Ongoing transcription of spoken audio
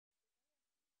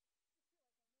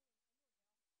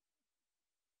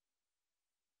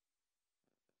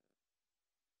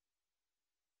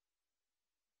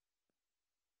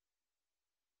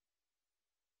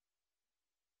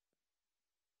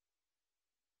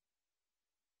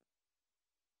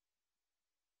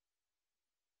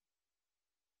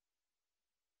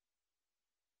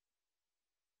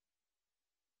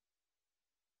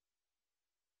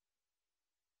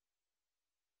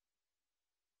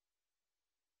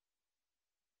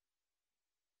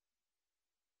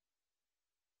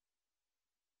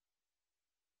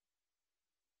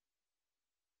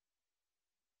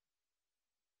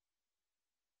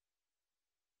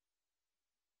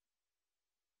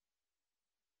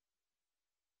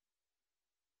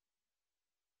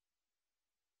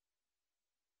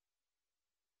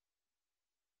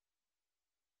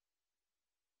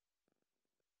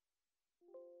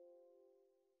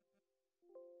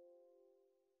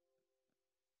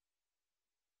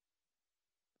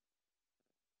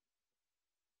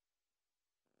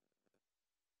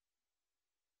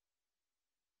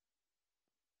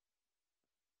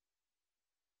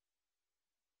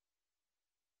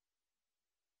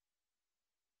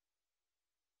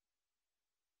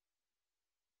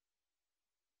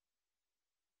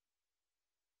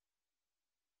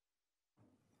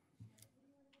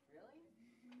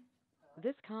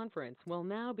This conference will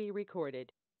now be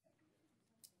recorded.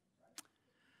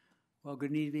 Well,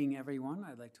 good evening, everyone.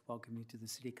 I'd like to welcome you to the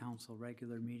City Council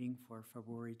regular meeting for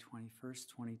February 21st,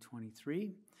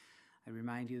 2023. I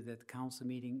remind you that the council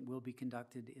meeting will be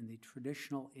conducted in the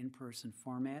traditional in-person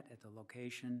format at the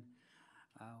location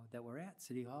that we're at,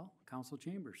 City Hall, Council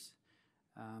Chambers.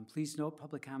 Please note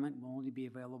public comment will only be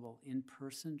available in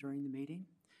person during the meeting.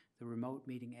 The remote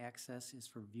meeting access is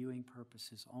for viewing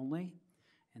purposes only,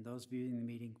 and those viewing the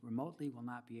meeting remotely will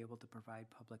not be able to provide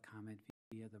public comment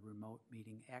via the remote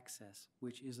meeting access,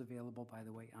 which is available, by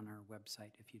the way, on our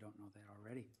website if you don't know that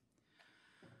already.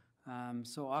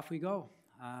 So off we go.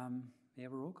 May I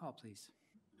have a roll call, please?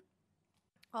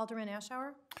 Alderman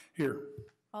Ashour? Here.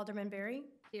 Alderman Berry?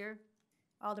 Here.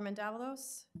 Alderman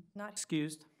Davalos? Not.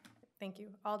 Excused. Thank you.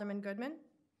 Alderman Goodman?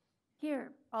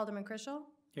 Here. Alderman Krischel?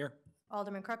 Here.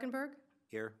 Alderman Kruckenberg?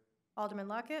 Here. Alderman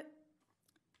Lockett?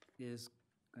 Is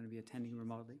going to be attending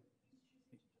remotely.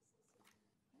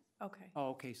 Okay.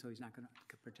 Oh, okay, so he's not going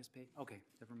to participate? Okay,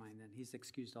 never mind then. He's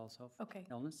excused also. Okay.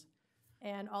 Illness?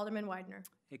 And Alderman Widener?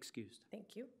 Excused.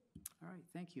 Thank you. All right,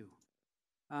 thank you.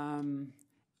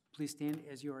 Please stand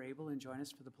as you are able and join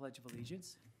us for the Pledge of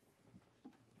Allegiance.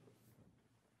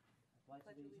 I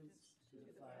pledge allegiance to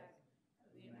the flag of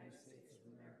the United States of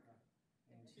America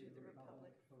and to the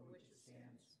republic for which it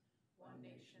stands, one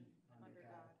nation, under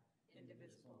God,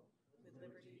 indivisible, with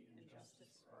liberty and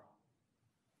justice for all.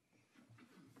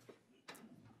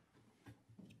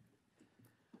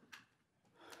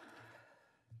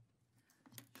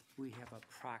 We have a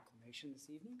proclamation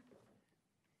this evening.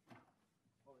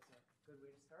 Oh, is that a good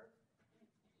way to start?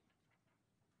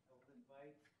 I will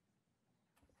invite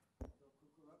Bill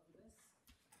Cuckoo up for this.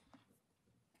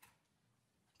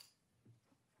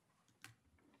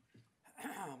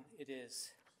 It is,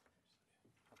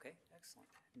 okay, excellent,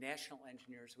 National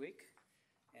Engineers Week,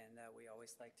 and we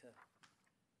always like to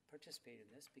participate in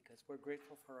this because we're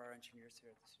grateful for our engineers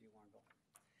here at the City of Warrenville.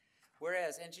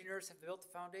 Whereas engineers have built the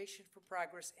foundation for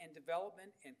progress and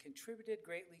development and contributed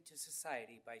greatly to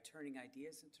society by turning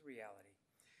ideas into reality.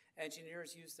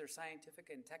 Engineers use their scientific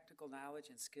and technical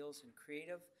knowledge and skills in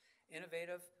creative,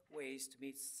 innovative ways to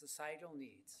meet societal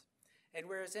needs. And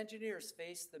whereas engineers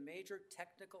face the major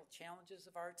technical challenges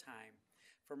of our time,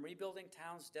 from rebuilding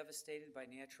towns devastated by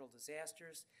natural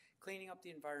disasters, cleaning up the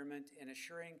environment, and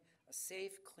assuring a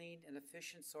safe, clean, and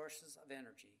efficient sources of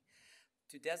energy,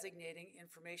 to designating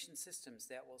information systems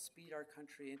that will speed our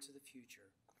country into the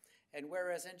future. And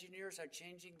whereas engineers are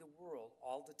changing the world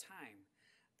all the time,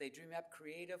 they dream up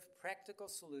creative, practical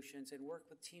solutions and work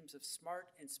with teams of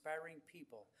smart, inspiring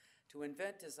people to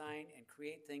invent, design, and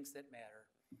create things that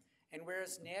matter. And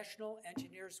whereas National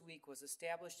Engineers Week was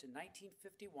established in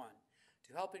 1951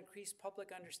 to help increase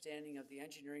public understanding of the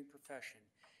engineering profession,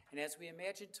 and as we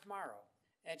imagine tomorrow,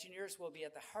 engineers will be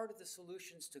at the heart of the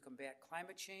solutions to combat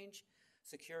climate change,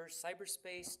 secure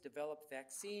cyberspace, develop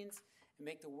vaccines, and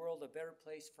make the world a better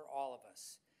place for all of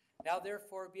us. Now,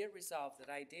 therefore, be it resolved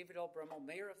that I, David L. Brummel,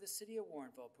 Mayor of the City of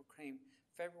Warrenville, proclaim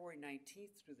February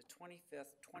 19th through the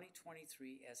 25th,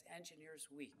 2023 as Engineers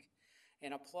Week,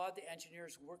 and applaud the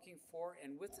engineers working for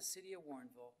and with the City of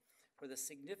Warrenville for the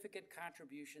significant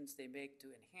contributions they make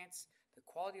to enhance the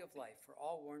quality of life for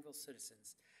all Warrenville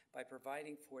citizens by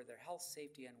providing for their health,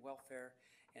 safety, and welfare.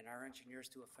 And our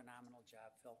engineers do a phenomenal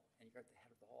job, Phil, and you're at the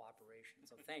head of the whole operation.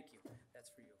 So thank you.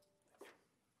 That's for you.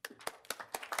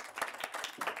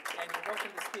 And you're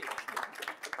welcome to speak.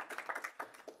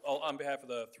 Well, on behalf of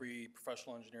the three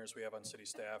professional engineers we have on city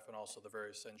staff and also the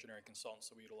various engineering consultants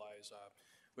that we utilize,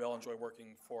 we all enjoy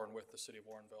working for and with the City of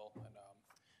Warrenville. And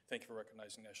thank you for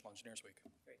recognizing National Engineers Week.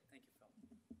 Great. Thank you, Phil.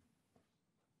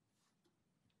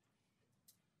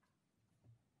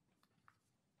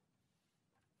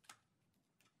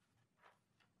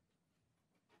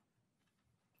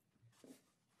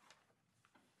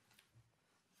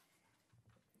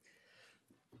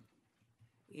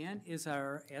 And as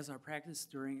our practice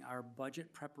during our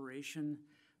budget preparation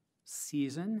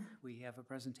season, we have a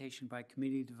presentation by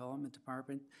Community Development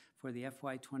Department for the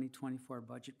FY 2024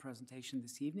 budget presentation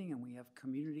this evening, and we have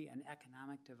Community and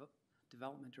Economic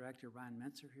Development Director Ron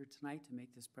Mentzer here tonight to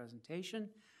make this presentation,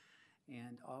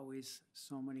 and always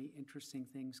so many interesting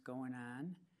things going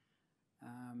on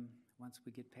once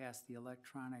we get past the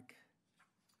electronic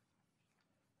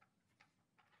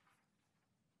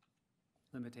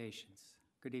limitations.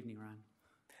 Good evening, Ron.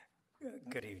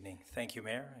 Good evening. Thank you,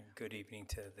 Mayor, and good evening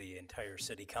to the entire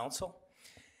City Council.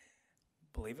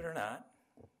 Believe it or not,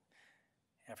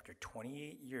 after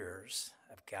 28 years,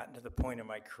 I've gotten to the point in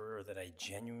my career that I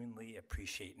genuinely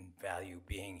appreciate and value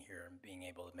being here and being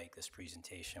able to make this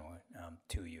presentation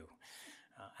to you.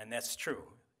 And that's true.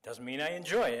 Doesn't mean I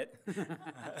enjoy it.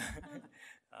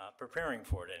 Preparing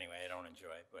for it anyway, I don't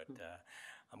enjoy it, but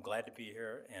I'm glad to be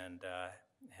here and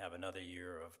have another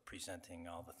year of presenting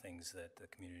all the things that the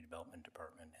Community Development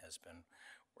Department has been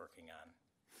working on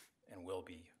and will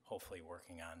be hopefully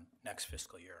working on next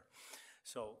fiscal year.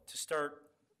 So to start,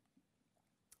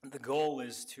 the goal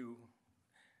is to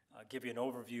give you an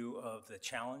overview of the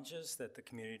challenges that the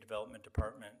Community Development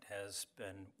Department has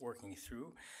been working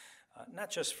through, not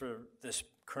just for this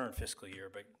current fiscal year,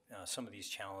 but some of these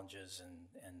challenges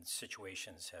and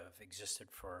situations have existed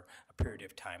for a period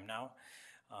of time now.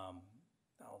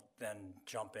 I'll then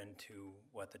jump into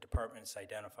what the department's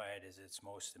identified as its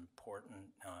most important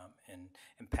and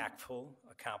impactful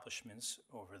accomplishments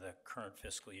over the current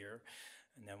fiscal year.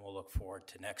 And then we'll look forward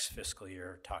to next fiscal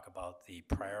year, talk about the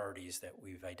priorities that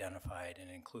we've identified and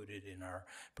included in our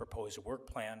proposed work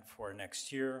plan for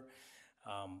next year.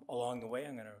 Along the way,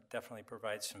 I'm going to definitely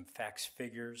provide some facts,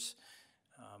 figures,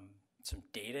 some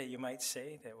data, you might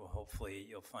say, that will hopefully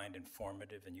you'll find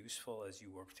informative and useful as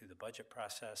you work through the budget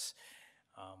process.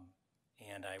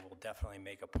 And I will definitely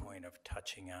make a point of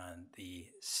touching on the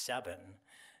 7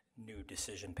 new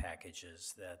decision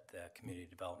packages that the Community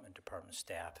Development Department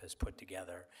staff has put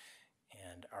together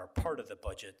and are part of the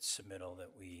budget submittal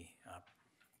that we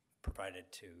provided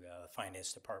to the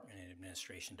Finance Department and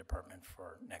Administration Department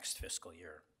for next fiscal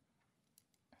year.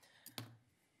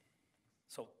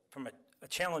 So from a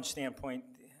challenge standpoint,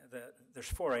 there's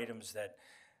 4 items that,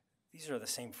 these are the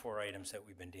same 4 items that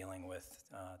we've been dealing with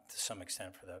to some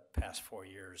extent for the past 4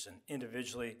 years. And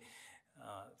individually,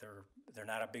 they're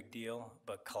not a big deal,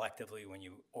 but collectively, when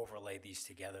you overlay these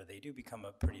together, they do become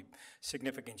a pretty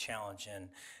significant challenge. And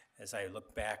as I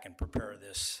look back and prepare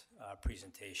this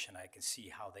presentation, I can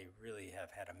see how they really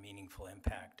have had a meaningful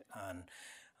impact on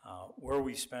where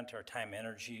we've spent our time,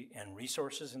 energy, and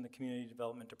resources in the Community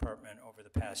Development Department over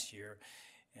the past year,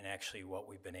 and actually what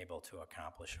we've been able to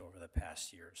accomplish over the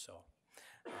past year. So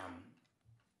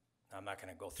I'm not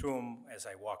going to go through them. As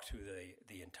I walk through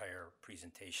the entire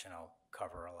presentation, I'll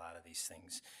cover a lot of these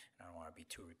things, and I don't want to be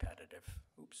too repetitive.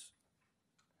 Oops.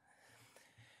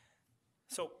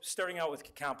 So starting out with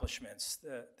accomplishments,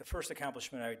 the first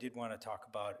accomplishment I did want to talk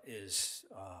about is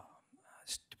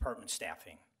department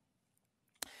staffing.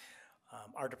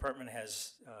 Our department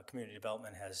has, community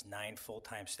development has 9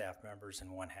 full-time staff members and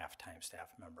 1 half-time staff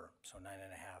member. So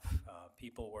 9.5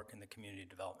 people work in the community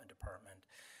development department.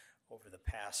 Over the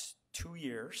past 2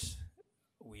 years,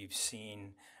 we've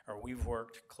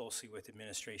worked closely with the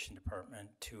administration department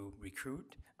to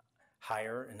recruit,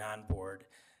 hire, and onboard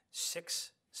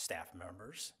 6 staff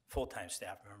members, full-time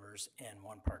staff members, and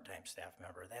 1 part-time staff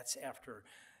member. That's after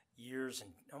years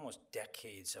and almost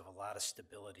decades of a lot of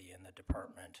stability in the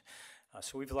department.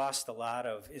 So we've lost a lot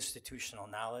of institutional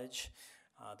knowledge.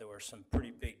 There were some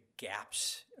pretty big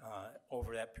gaps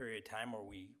over that period of time where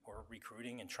we were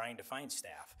recruiting and trying to find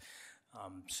staff.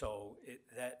 So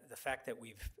the fact that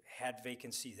we've had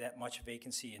vacancies, that much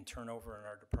vacancy and turnover in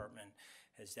our department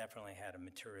has definitely had a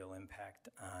material impact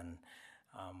on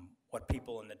what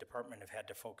people in the department have had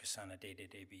to focus on a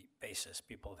day-to-day basis.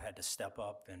 People have had to step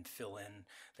up and fill in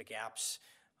the gaps.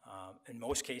 In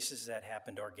most cases, that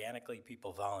happened organically.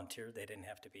 People volunteered. They didn't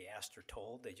have to be asked or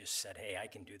told. They just said, hey, I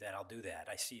can do that. I'll do that.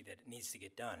 I see that it needs to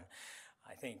get done.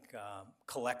 I think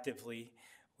collectively,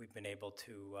 we've been able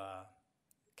to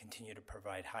continue to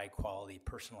provide high-quality,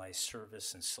 personalized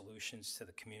service and solutions to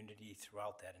the community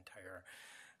throughout that entire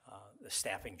the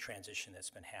staffing transition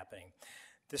that's been happening.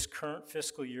 This current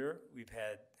fiscal year, we've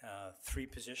had 3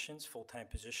 positions, full-time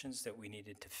positions that we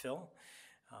needed to fill.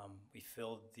 We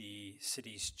filled the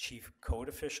city's chief code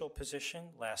official position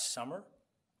last summer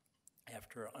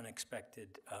after an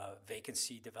unexpected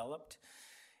vacancy developed.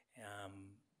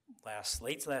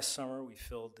 Late last summer, we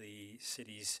filled the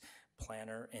city's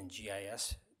planner and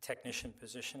GIS technician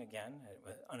position, again,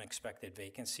 an unexpected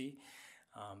vacancy.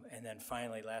 And then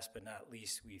finally, last but not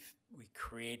least, we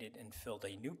created and filled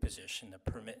a new position,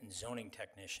 the permit and zoning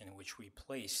technician, in which we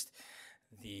placed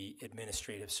the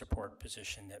administrative support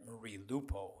position that Marie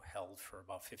Lupo held for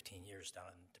about 15 years down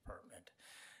in the department.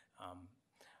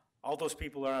 All those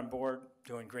people are on board,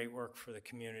 doing great work for the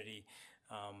community.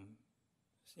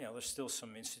 There's still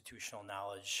some institutional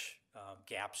knowledge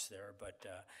gaps there, but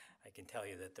I can tell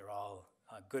you that they're all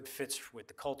good fits with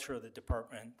the culture of the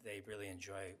department. They really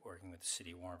enjoy working with the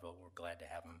city of Warrenville. We're glad to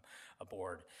have them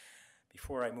aboard.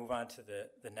 Before I move on to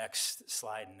the next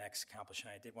slide and next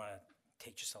accomplishment, I did want to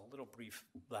take just a little brief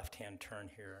left-hand turn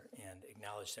here and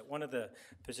acknowledge that one of the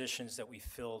positions that we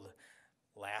filled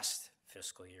last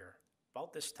fiscal year,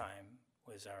 about this time,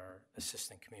 was our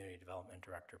Assistant Community Development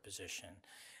Director position.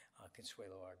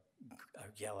 Consuelo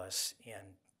Arguelles, and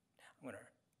I'm going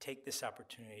to take this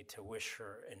opportunity to wish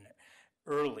her an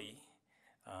early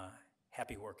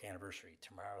happy work anniversary.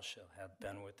 Tomorrow she'll have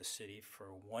been with the city for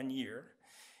 1 year,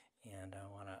 and I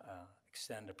want to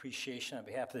extend appreciation on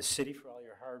behalf of the city for all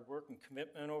your hard work and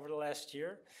commitment over the last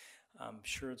year. I'm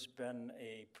sure it's been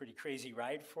a pretty crazy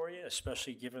ride for you,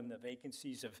 especially given the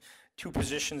vacancies of 2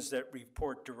 positions that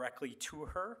report directly to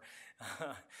her.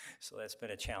 So that's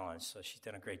been a challenge. So she's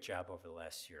done a great job over the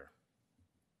last year.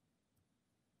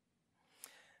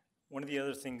 One of the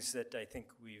other things that I think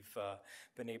we've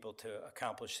been able to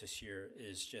accomplish this year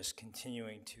is just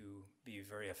continuing to be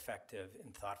very effective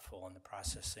and thoughtful in the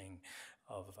processing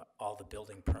of all the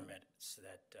building permits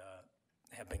that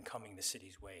have been coming the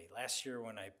city's way. Last year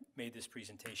when I made this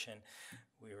presentation,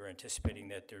 we were anticipating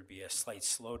that there'd be a slight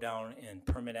slowdown in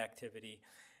permit activity.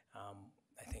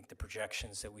 I think the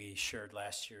projections that we shared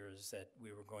last year is that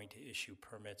we were going to issue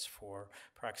permits for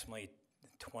approximately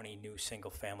 20 new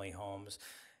single-family homes,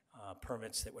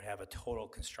 permits that would have a total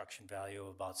construction value of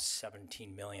about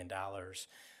 $17 million.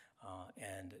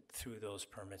 And through those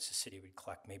permits, the city would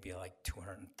collect maybe like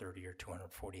 $230,000 or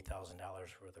 $240,000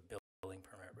 worth of building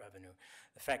permit revenue.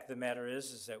 The fact of the matter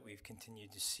is that we've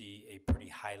continued to see a pretty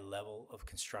high level of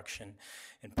construction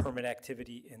and permit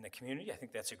activity in the community. I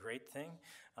think that's a great thing,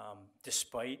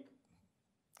 despite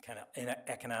kind of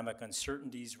economic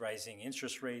uncertainties, rising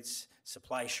interest rates,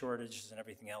 supply shortages, and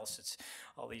everything else. It's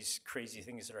all these crazy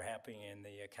things that are happening in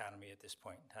the economy at this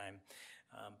point in time.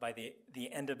 By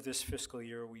the end of this fiscal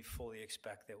year, we fully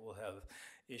expect that we'll have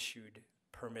issued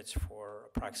permits for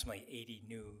approximately 80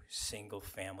 new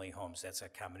single-family homes. That's a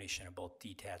combination of both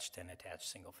detached and attached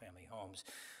single-family homes.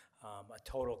 A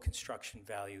total construction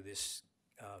value this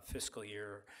fiscal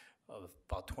year of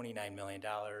about $29 million,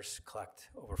 collect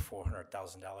over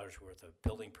 $400,000 worth of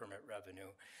building permit revenue,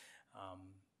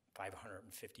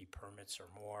 550 permits or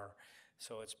more.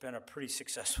 So it's been a pretty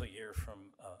successful year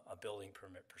from a building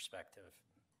permit perspective.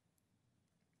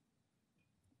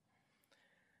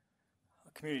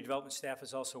 Community development staff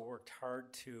has also worked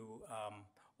hard to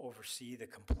oversee the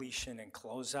completion and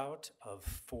closeout of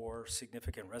 4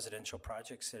 significant residential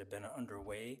projects that have been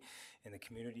underway in the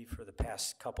community for the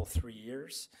past 3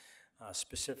 years.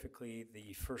 Specifically,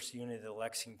 the first unit of the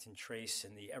Lexington Trace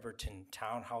and the Everton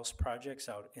Townhouse projects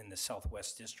out in the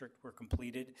Southwest District were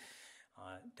completed.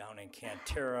 Down in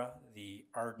Cantera, the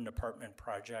Arden Apartment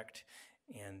Project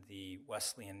and the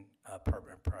Wesleyan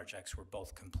Apartment Projects were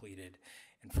both completed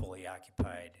and fully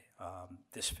occupied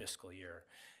this fiscal year.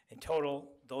 In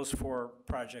total, those 4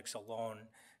 projects alone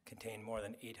contain more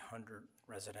than 800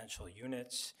 residential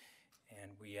units,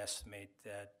 and we estimate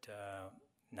that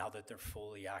now that they're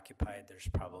fully occupied, there's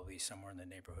probably somewhere in the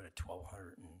neighborhood of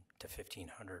 1,200 to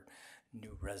 1,500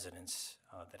 new residents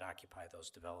that occupy those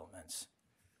developments.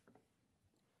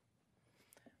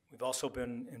 We've also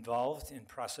been involved in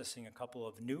processing a couple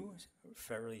of new,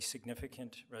 fairly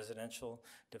significant residential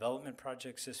development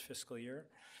projects this fiscal year.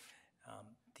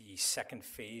 The second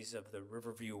phase of the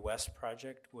Riverview West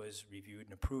project was reviewed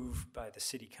and approved by the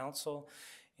City Council,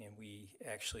 and we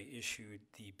actually issued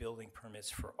the building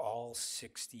permits for all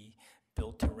 60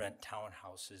 built-to-rent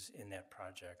townhouses in that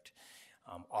project.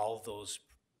 All of those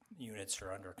units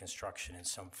are under construction in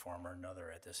some form or another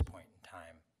at this point in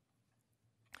time.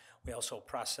 We also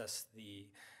processed the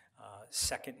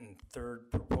second and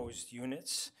third proposed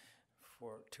units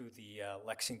to the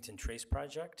Lexington Trace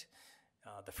project.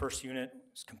 The first unit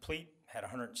is complete, had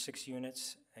 106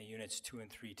 units. Units 2 and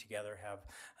 3 together have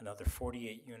another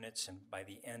 48 units, and by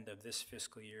the end of this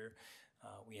fiscal year,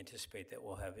 we anticipate that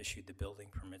we'll have issued the building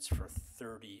permits for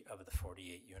 30 of the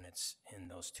 48 units in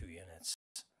those 2 units.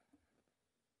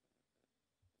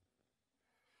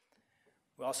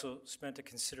 We also spent a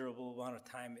considerable amount of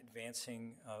time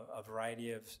advancing a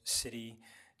variety of city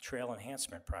trail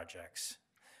enhancement projects.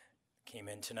 Came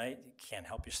in tonight, you can't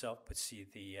help yourself but see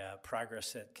the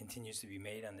progress that continues to be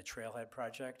made on the Trailhead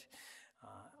project.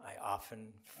 I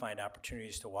often find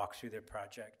opportunities to walk through their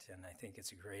project, and I think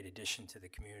it's a great addition to the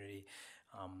community.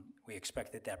 We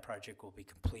expect that that project will be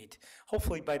complete,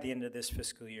 hopefully by the end of this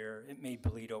fiscal year. It may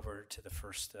bleed over to the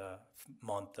first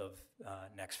month of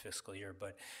next fiscal year,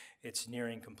 but it's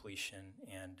nearing completion,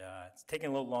 and it's taking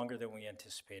a little longer than we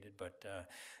anticipated, but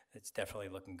it's definitely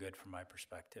looking good from my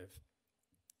perspective.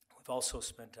 We've also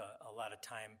spent a lot of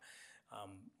time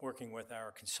working with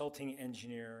our consulting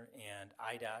engineer and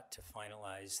IDOT to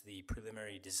finalize the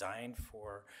preliminary design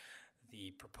for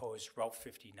the proposed Route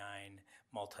 59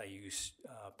 multi-use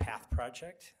path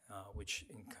project, which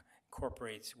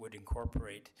would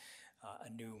incorporate a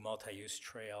new multi-use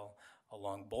trail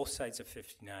along both sides of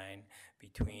 59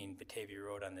 between Batavia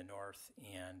Road on the north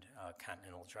and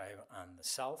Continental Drive on the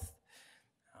south.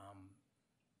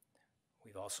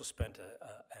 We've also spent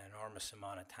an enormous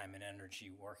amount of time and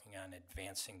energy working on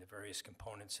advancing the various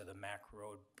components of the Mack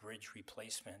Road Bridge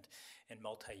replacement and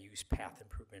multi-use path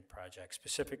improvement project.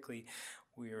 Specifically,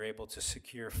 we were able to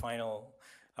secure final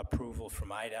approval from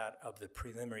IDOT of the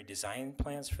preliminary design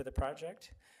plans for the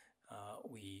project.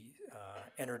 We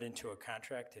entered into a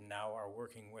contract and now are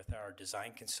working with our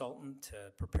design consultant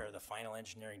to prepare the final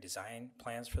engineering design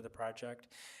plans for the project.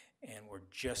 And we're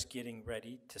just getting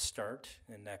ready to start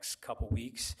in the next couple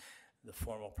weeks the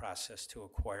formal process to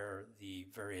acquire the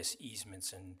various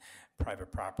easements and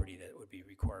private property that would be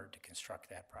required to construct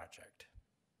that project.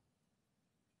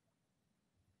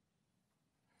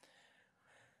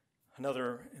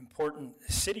 Another important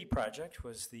city project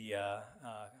was the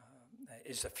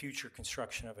future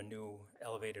construction of a new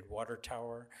elevated water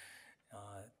tower,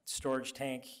 storage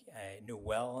tank, a new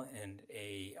well, and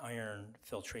a iron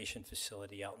filtration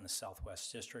facility out in the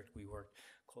Southwest District. We worked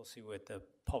closely with the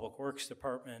Public Works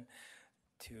Department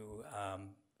to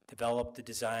develop the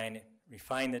design,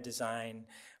 refine the design,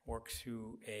 work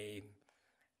through a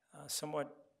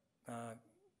somewhat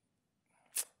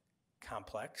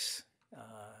complex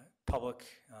public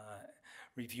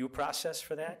review process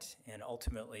for that, and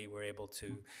ultimately we're able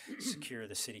to secure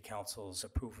the City Council's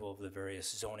approval of the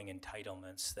various zoning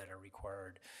entitlements that are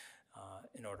required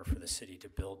in order for the city to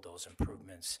build those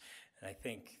improvements. And I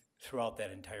think throughout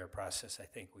that entire process, I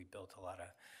think we built a lot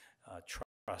of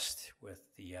trust with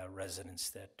the residents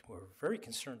that were very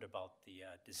concerned about the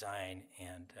design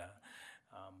and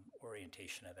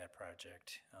orientation of that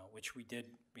project, which we did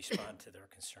respond to their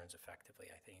concerns effectively,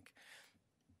 I think.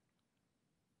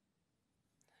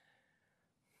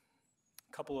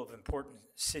 A couple of important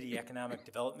city economic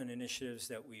development initiatives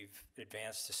that we've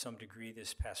advanced to some degree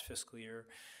this past fiscal year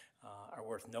are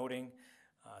worth noting.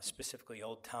 Specifically,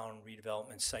 Old Town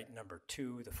redevelopment site number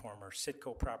 2, the former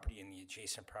Citgo property and the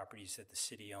adjacent properties that the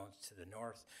city owns to the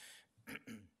north.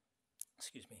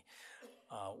 Excuse me.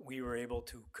 We were able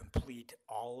to complete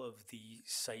all of the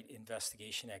site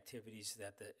investigation activities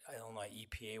that the Illinois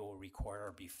EPA will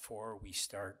require before we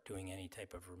start doing any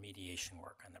type of remediation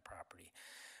work on the property.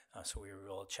 So we were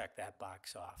able to check that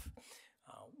box off.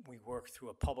 We worked through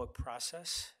a public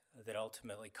process that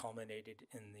ultimately culminated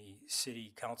in the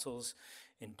City Council's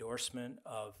endorsement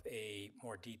of a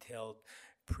more detailed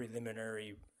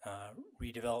preliminary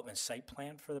redevelopment site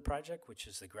plan for the project, which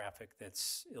is the graphic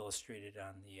that's illustrated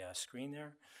on the screen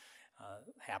there.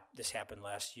 This happened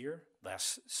last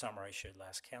summer,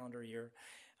 last calendar year.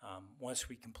 Once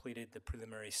we completed the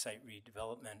preliminary site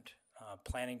redevelopment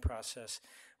planning process,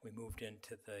 we moved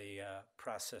into the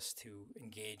process to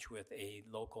engage with a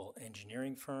local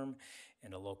engineering firm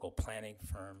and a local planning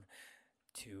firm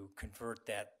to convert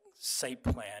that site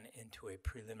plan into a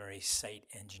preliminary site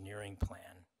engineering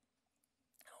plan.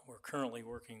 We're currently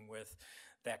working with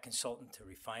that consultant to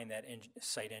refine that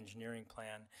site engineering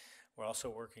plan. We're also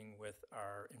working with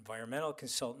our environmental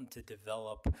consultant to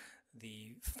develop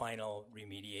the final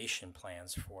remediation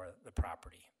plans for the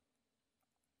property.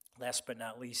 Last but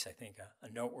not least, I think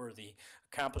a noteworthy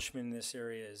accomplishment in this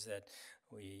area is that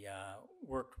we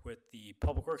worked with the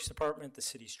Public Works Department, the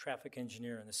city's traffic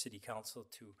engineer, and the City Council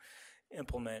to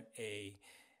implement a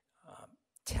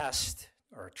test,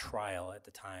 or a trial at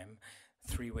the time,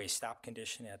 three-way stop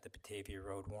condition at the Batavia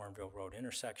Road, Warrenville Road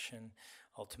intersection.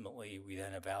 Ultimately, we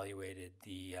then evaluated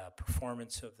the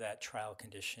performance of that trial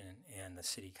condition, and the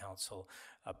City Council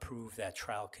approved that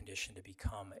trial condition to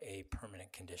become a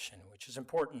permanent condition, which is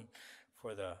important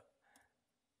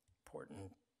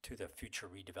to the future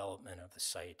redevelopment of the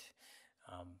site.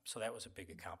 So that was a big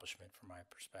accomplishment from my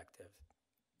perspective.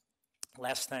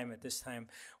 Last time, at this time,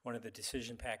 one of the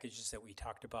decision packages that we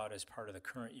talked about as part of the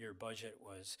current year budget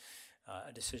was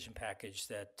a decision package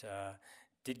that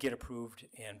did get approved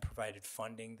and provided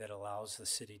funding that allows the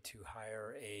city to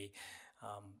hire a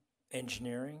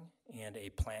engineering and a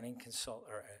planning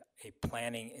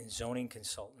and zoning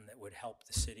consultant that would help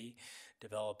the city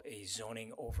develop a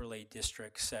zoning overlay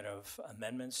district set of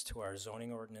amendments to our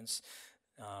zoning ordinance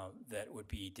that would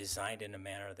be designed in a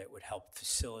manner that would help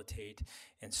facilitate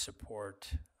and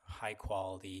support high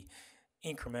quality,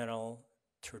 incremental,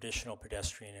 traditional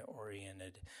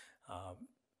pedestrian-oriented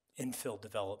infill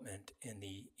development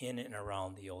in and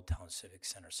around the Old Town Civic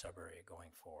Center sub-area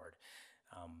going forward.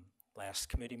 Last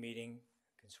committee meeting,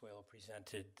 Consuelo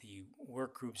presented the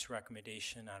work group's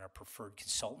recommendation on a preferred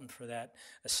consultant for that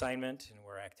assignment, and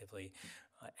we're actively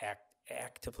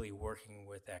actively working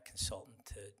with that consultant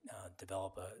to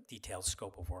develop a detailed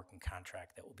scope of work and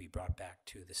contract that will be brought back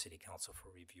to the City Council for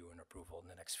review and approval in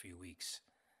the next few weeks.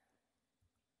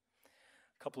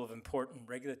 A couple of important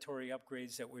regulatory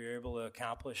upgrades that we were able to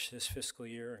accomplish this fiscal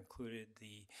year included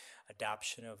the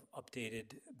adoption of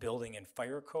updated building and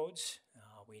fire codes.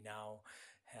 We now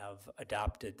have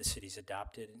adopted, the city's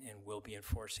adopted and will be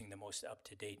enforcing the most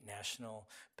up-to-date national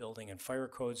building and fire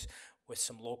codes with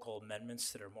some local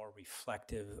amendments that are more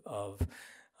reflective of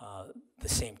the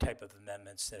same type of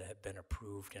amendments that have been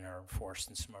approved and are enforced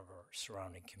in some of our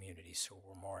surrounding communities. So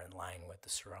we're more in line with the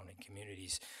surrounding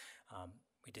communities.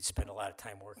 We did spend a lot of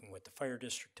time working with the fire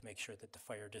district to make sure that the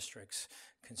fire district's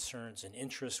concerns and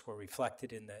interests were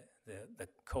reflected in the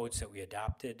codes that we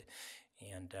adopted.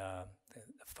 And the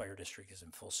fire district is in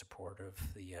full support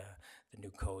of the new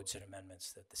codes and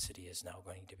amendments that the city is now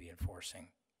going to be enforcing.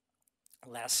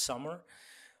 Last summer,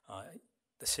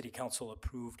 the City Council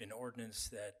approved an ordinance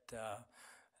that,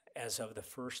 as of the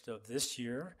 1st of this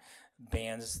year,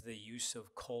 bans the use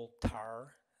of coal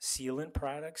tar sealant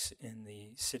products in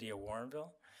the city of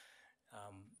Warrenville.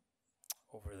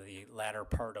 Over the latter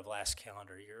part of last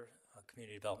calendar year,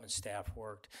 community development staff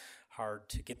worked hard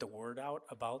to get the word out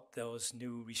about those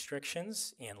new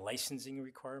restrictions and licensing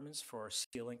requirements for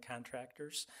sealant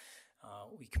contractors.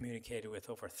 We communicated with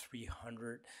over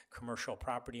 300 commercial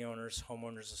property owners,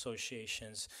 homeowners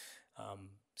associations,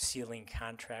 sealing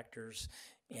contractors,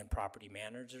 and property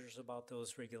managers about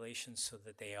those regulations so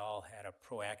that they all had a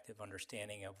proactive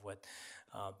understanding of what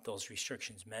those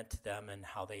restrictions meant to them and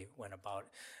how they went about,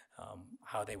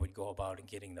 how they would go about in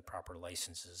getting the proper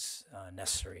licenses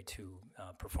necessary to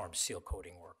perform seal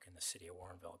coating work in the city of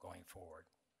Warrenville going forward.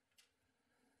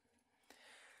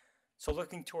 So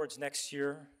looking towards next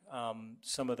year,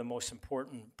 some of the most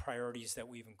important priorities that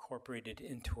we've incorporated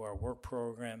into our work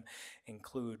program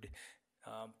include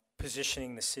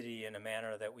positioning the city in a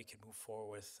manner that we can move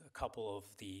forward with a couple of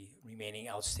the remaining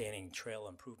outstanding trail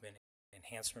improvement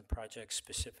enhancement projects.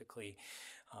 Specifically,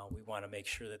 we want to make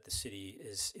sure that the city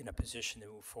is in a position to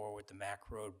move forward with the Mack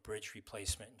Road Bridge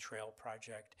Replacement and Trail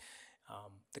Project.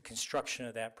 The construction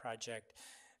of that project,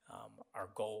 our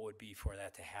goal would be for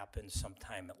that to happen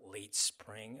sometime late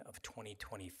spring of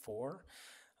 2024.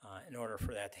 In order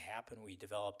for that to happen, we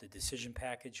developed a decision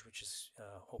package, which is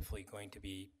hopefully going to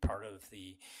be part of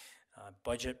the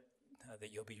budget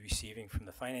that you'll be receiving from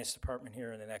the Finance Department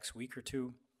here in the next week or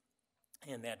two.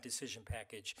 And that decision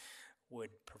package would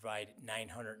provide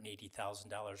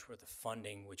 $980,000 worth of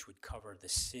funding, which would cover the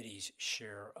city's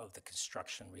share of the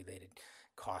construction-related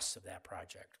costs of that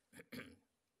project.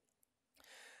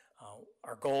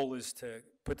 Our goal is to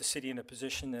put the city in a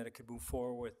position that it could move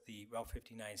forward with the Route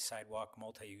 59 sidewalk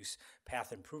multi-use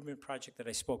path improvement project that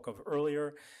I spoke of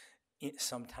earlier,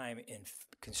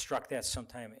 construct that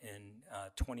sometime in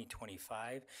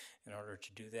 2025. In order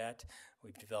to do that,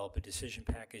 we've developed a decision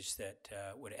package that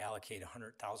would allocate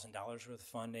 $100,000 worth of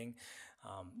funding.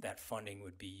 That funding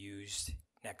would be used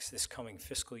this coming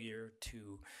fiscal year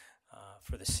to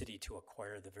for the city to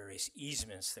acquire the various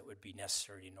easements that would be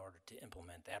necessary in order to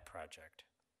implement that project.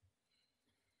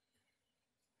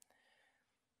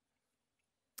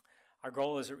 Our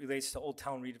goal as it relates to Old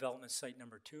Town Redevelopment Site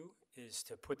number 2 is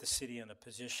to put the city in a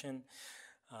position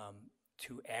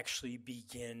to actually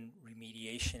begin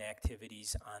remediation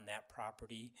activities on that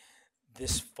property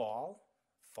this fall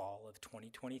of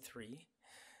 2023.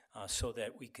 So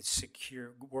that we could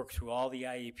work through all the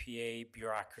IEPA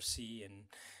bureaucracy and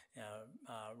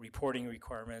reporting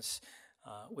requirements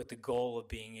with the goal of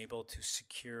being able to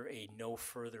secure a no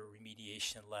further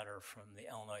remediation letter from the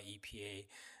Illinois EPA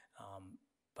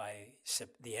by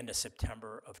the end of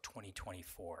September of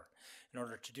 2024. In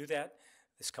order to do that,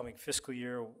 this coming fiscal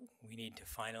year, we need to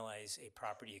finalize a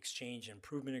property exchange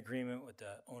improvement agreement with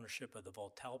the ownership of the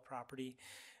Voltel property.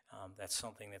 That's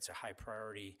something that's a high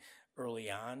priority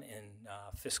early on in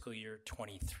fiscal year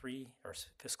 23 or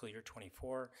fiscal year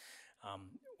 24.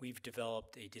 We've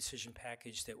developed a decision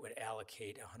package that would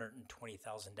allocate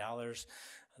 $120,000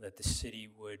 that the city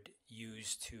would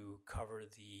use to cover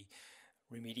the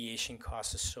remediation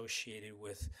costs associated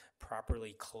with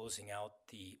properly closing out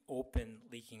the open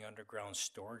leaking underground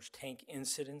storage tank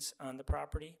incidents on the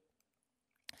property.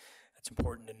 It's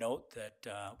important to note that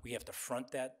we have to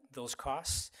front those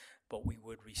costs, but we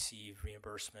would receive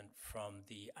reimbursement from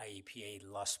the IEPA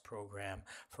LUST program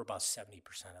for about 70%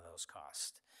 of those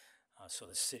costs. So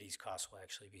the city's costs will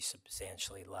actually be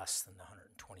substantially less than the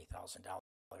 $120,000 that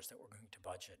we're going to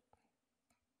budget.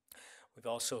 We've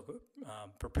also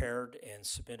prepared and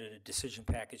submitted a decision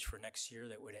package for next year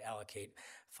that would allocate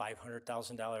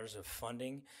 $500,000 of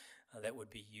funding that would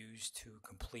be used to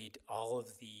complete all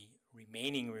of the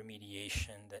remaining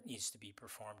remediation that needs to be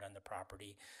performed on the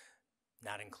property,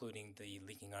 not including the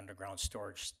leaking underground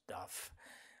storage stuff.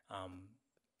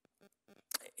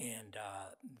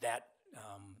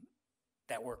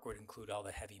 That work would include all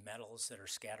the heavy metals that are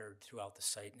scattered throughout the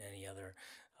site and any other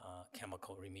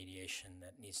chemical remediation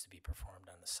that needs to be performed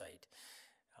on the site.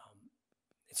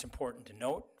 It's important to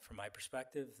note, from my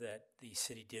perspective, that the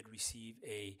city did receive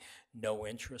a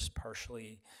no-interest,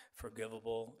 partially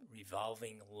forgivable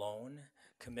revolving loan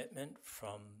commitment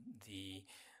from the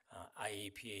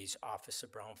IAPA's Office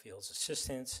of Brownfields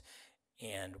Assistance.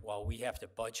 And while we have to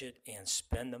budget and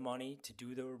spend the money to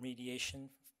do the remediation,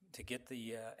 to get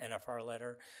the NFR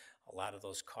letter, a lot of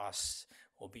those costs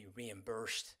will be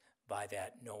reimbursed by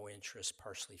that no-interest,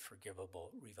 partially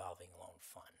forgivable revolving loan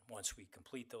fund. Once we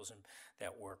complete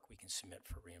that work, we can submit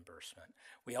for reimbursement.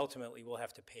 We ultimately will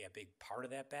have to pay a big part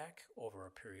of that back over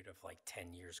a period of like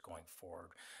 10 years going forward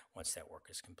once that work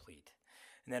is complete.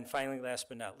 And then finally, last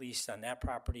but not least, on that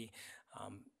property,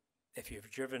 if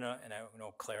you've driven and I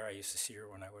know Claire, I used to see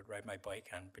her when I would ride my bike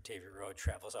on Batavia Road,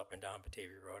 travels up and down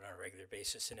Batavia Road on a regular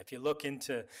basis. And if you look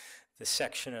into the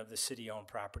section of the city-owned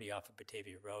property off of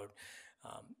Batavia Road,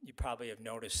 you probably have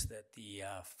noticed that the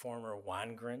former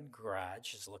Wangren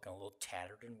garage is looking a little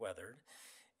tattered and weathered.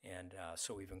 And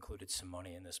so we've included some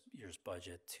money in this year's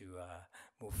budget to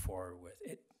move forward with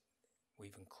it.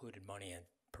 We've included money in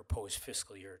proposed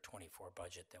fiscal year 24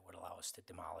 budget that would allow us to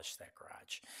demolish that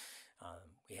garage.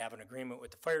 We have an agreement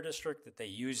with the fire district that they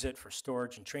use it for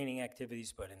storage and training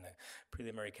activities, but in the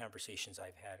preliminary conversations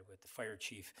I've had with the fire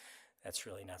chief, that's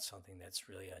really not something that's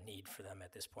really a need for them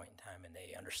at this point in time, and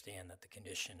they understand that the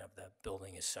condition of the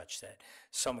building is such that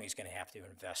somebody's going to have to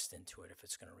invest into it if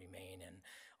it's going to remain, and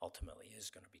ultimately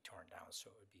is going to be torn down, so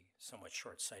it would be somewhat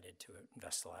short-sighted to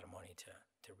invest a lot of money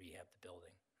to rehab the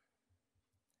building.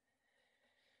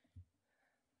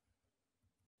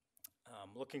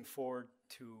 Looking forward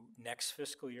to next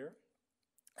fiscal year,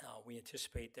 we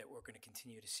anticipate that we're going to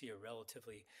continue to see a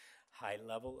relatively high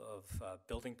level of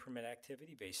building permit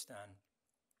activity based on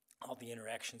all the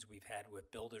interactions we've had with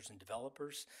builders and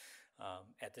developers.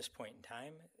 At this point in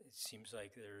time, it seems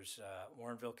like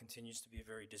Warrenville continues to be a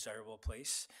very desirable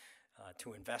place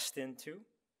to invest into,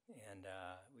 and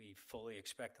we fully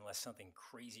expect, unless something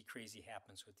crazy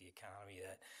happens with the economy,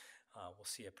 that we'll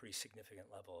see a pretty significant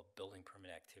level of building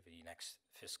permit activity next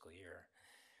fiscal year.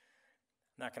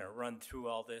 I'm not going to run through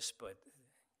all this, but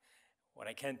what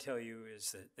I can tell you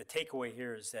is that the takeaway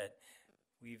here is that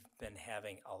we've been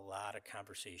having a lot of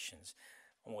conversations.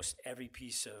 Almost every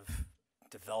piece of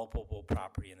developable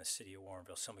property in the city of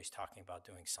Warrenville, somebody's talking about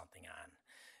doing something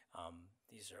on.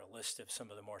 These are a list of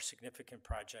some of the more significant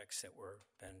projects that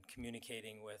we've been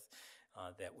communicating with,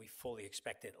 that we fully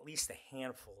expect that at least a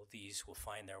handful of these will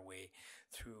find their way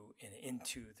through and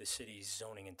into the city's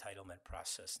zoning entitlement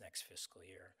process next fiscal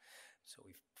year. So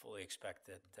we fully expect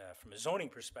that from a zoning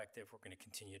perspective, we're going to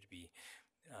continue to be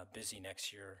busy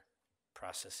next year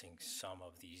processing some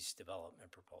of these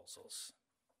development proposals.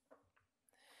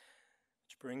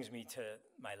 Which brings me to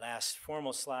my last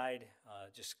formal slide,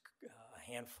 just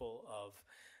a handful of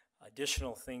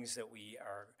additional things that we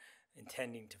are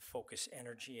intending to focus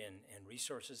energy and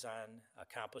resources on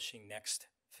accomplishing next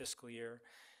fiscal year.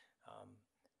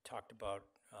 Talked about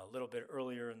a little bit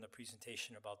earlier in the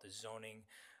presentation about the zoning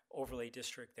overlay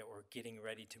district that we're getting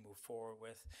ready to move forward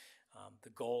with. The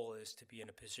goal is to be in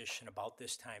a position about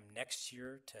this time next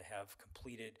year to have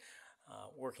completed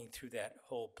working through that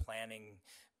whole planning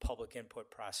public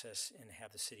input process and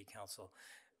have the city council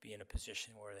be in a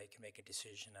position where they can make a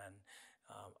decision on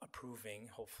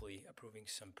hopefully approving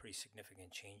some pretty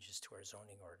significant changes to our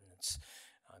zoning ordinance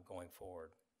going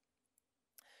forward.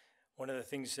 One of the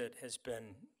things that has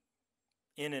been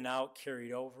in and out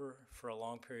carried over for a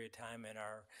long period of time in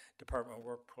our department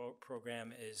work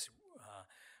program is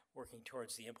working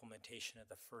towards the implementation of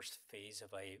the first phase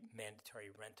of a mandatory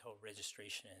rental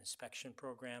registration and inspection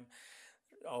program.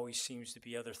 There always seems to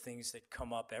be other things that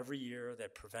come up every year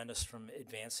that prevent us from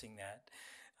advancing that.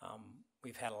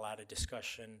 We've had a lot of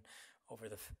discussion over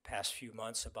the past few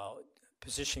months about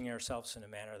positioning ourselves in a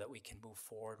manner that we can move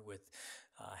forward with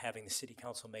having the city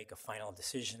council make a final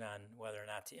decision on whether or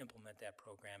not to implement that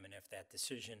program. And if that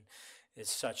decision is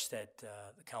such that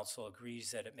the council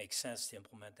agrees that it makes sense to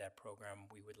implement that program,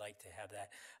 we would like to have that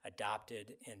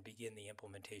adopted and begin the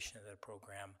implementation of the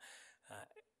program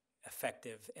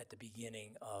effective at the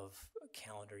beginning of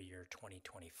calendar year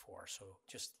 2024, so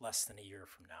just less than a year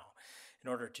from now. In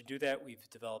order to do that, we've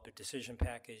developed a decision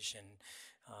package, and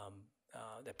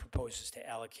that proposes to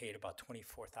allocate about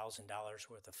 $24,000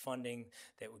 worth of funding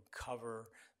that would cover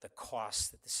the costs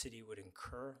that the city would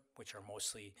incur, which are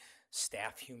mostly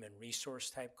staff human resource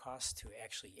type costs to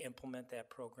actually implement that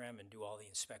program and do all the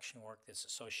inspection work that's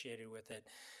associated with it.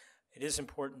 It is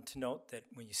important to note that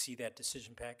when you see that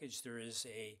decision package, there is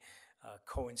a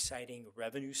coinciding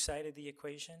revenue side of the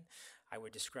equation. I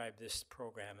would describe this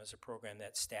program as a program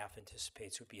that staff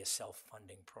anticipates would be a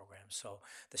self-funding program. So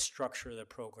the structure of the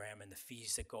program and the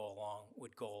fees that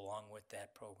would go along with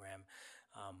that program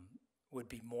would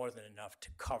be more than enough to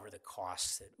cover the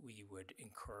costs that we would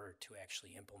incur to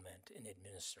actually implement and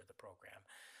administer the program.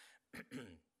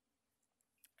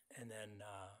 And then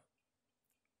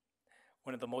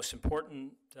one of the most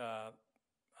important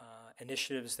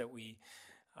initiatives that we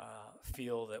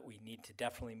feel that we need to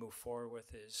definitely move forward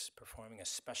with is performing a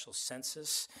special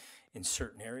census in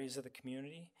certain areas of the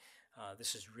community.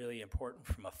 This is really important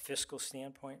from a fiscal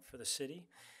standpoint for the city.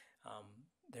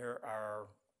 There are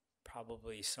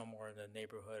probably somewhere in the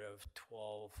neighborhood of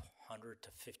 1,200 to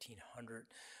 1,500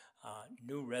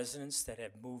 new residents that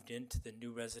have moved into the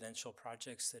new residential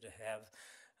projects that have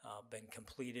been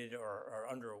completed or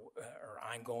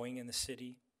ongoing in the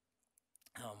city.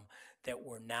 That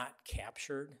were not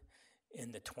captured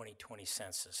in the 2020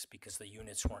 census because the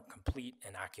units weren't complete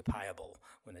and occupiable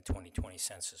when the 2020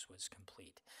 census was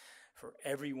complete. For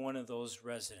every one of those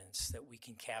residents that we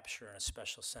can capture in a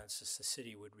special census, the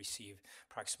city would receive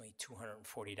approximately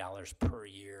 $240 per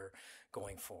year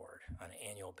going forward on an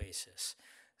annual basis.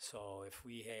 So if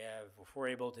we're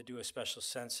able to do a special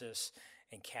census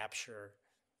and capture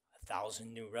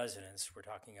 1,000 new residents, we're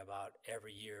talking about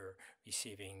every year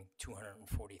receiving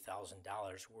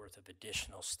 $240,000 worth of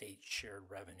additional state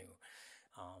shared revenue.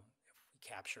 If we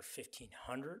capture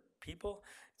 1,500 people,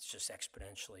 it's just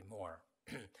exponentially more.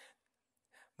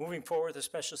 Moving forward, the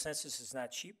special census is not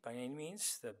cheap by any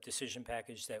means. The decision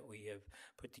package that we have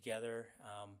put together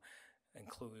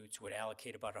would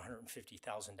allocate about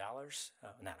 $150,000,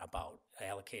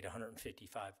 allocate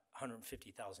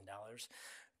 $150,000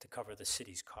 to cover the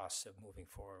city's costs of moving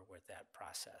forward with that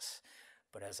process.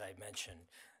 But as I mentioned,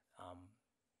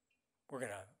 we're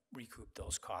going to recoup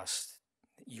those costs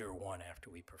year one after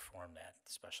we perform that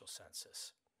special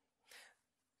census.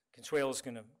 Consuelo is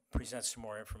going to present some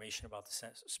more information about the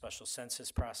special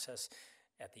census process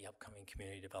at the upcoming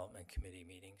Community Development Committee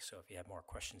meeting. So if you have more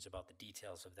questions about the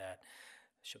details of that,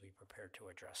 she'll be prepared to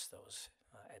address those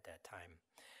at that time.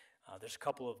 There's a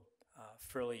couple of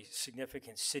fairly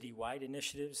significant citywide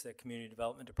initiatives that Community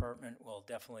Development Department will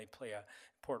definitely play an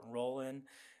important role in.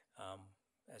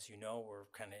 As you know, we're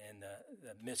kind of in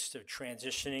the midst of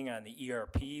transitioning on the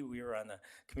ERP. We were on the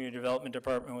Community Development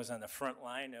Department was on the front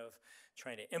line of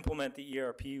trying to implement the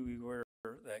ERP. We were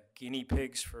the guinea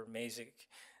pigs for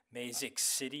Mazik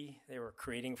City they were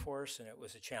creating for us, and it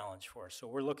was a challenge for us. So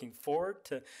we're looking forward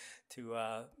to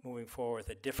moving forward with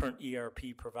a different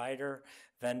ERP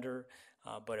vendor,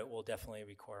 but it will definitely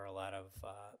require a lot of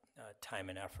time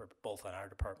and effort, both on our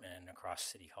department and across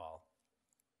City Hall.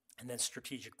 And then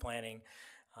strategic planning,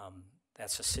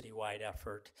 that's a citywide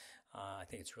effort. I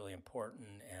think it's really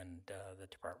important, and the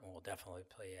department will definitely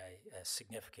play a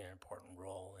significant, important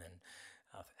role in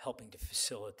helping to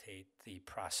facilitate the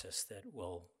process that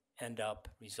will end up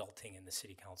resulting in the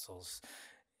City Council's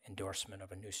endorsement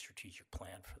of a new strategic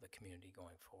plan for the community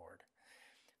going forward.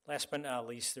 Last but not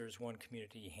least, there's one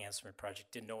community enhancement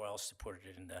project. Didn't know where else to put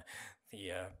it in the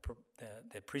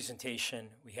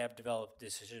presentation. We have developed a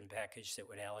decision package that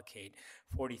would allocate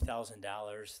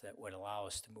 $40,000 that would allow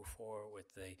us to move forward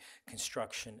with the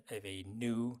construction of a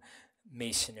new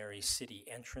masonry city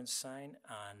entrance sign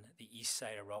on the east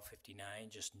side of Route 59,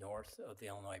 just north of the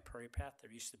Illinois Prairie Path.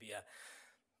 There used to be a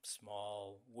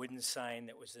small wooden sign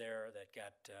that was there that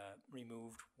got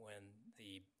removed when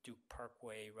the Duke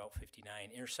Parkway Route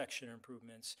 59 intersection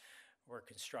improvements were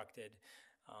constructed.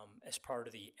 As part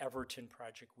of the Everton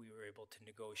project, we were able to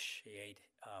negotiate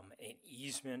an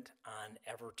easement on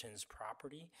Everton's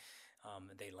property.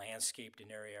 They landscaped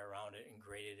an area around it and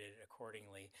graded it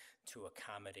accordingly to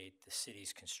accommodate the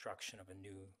city's construction of a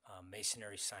new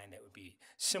masonry sign that would be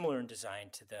similar in design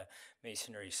to the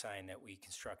masonry sign that we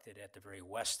constructed at the very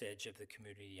west edge of the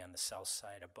community on the south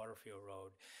side of Butterfield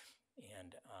Road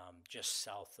and just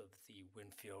south of the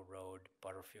Winfield Road,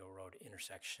 Butterfield Road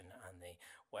intersection on the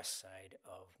west side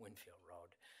of Winfield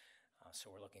Road.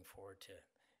 So we're looking forward to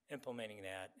implementing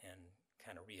that and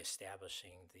kind of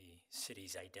reestablishing the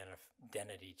city's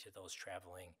identity to those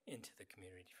traveling into the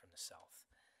community from the south.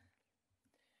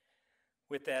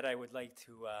 With that, I would like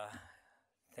to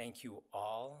thank you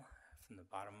all from the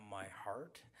bottom of my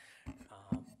heart.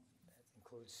 That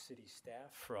includes city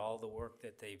staff for all the work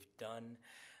that they've done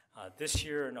this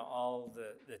year and all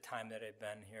the time that I've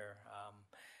been here.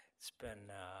 It's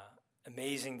been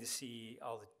amazing to see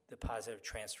all the positive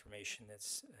transformation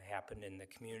that's happened in the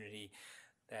community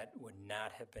that would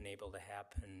not have been able to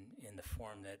happen in the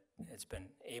form that it's been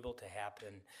able to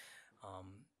happen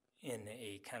in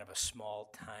a kind of a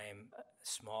small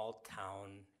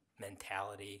town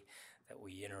mentality, that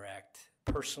we interact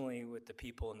personally with the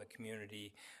people in the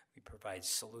community. We provide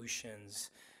solutions.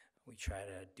 We try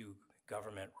to do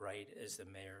government right, as the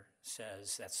mayor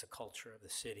says. That's the culture of the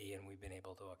city, and we've been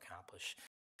able to accomplish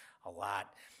a lot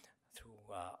through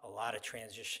a lot of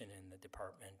transition in the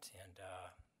department, and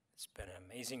it's been an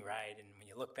amazing ride. And when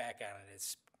you look back on it,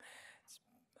 it's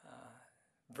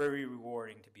very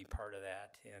rewarding to be part of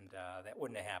that, and that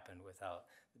wouldn't have happened without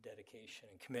the dedication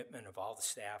and commitment of all the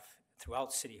staff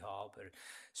throughout City Hall, but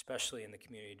especially in the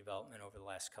community development over the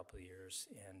last couple of years,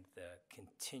 and the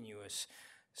continuous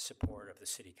support of the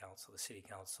City Council. The City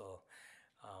Council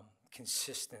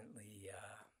consistently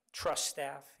trusts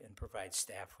staff and provides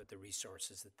staff with the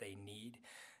resources that they need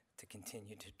to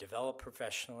continue to develop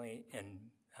professionally and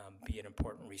be an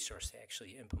important resource to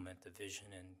actually implement the vision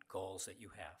and goals that you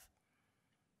have.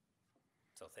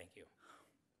 So thank you.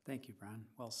 Thank you, Ron.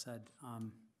 Well said.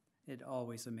 It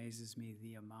always amazes me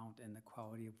the amount and the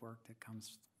quality of work that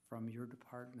comes from your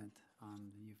department.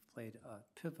 You've played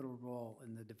a pivotal role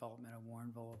in the development of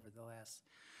Warrenville over the last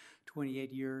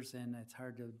 28 years, and it's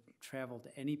hard to travel to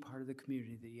any part of the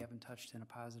community that you haven't touched in a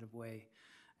positive way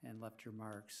and left your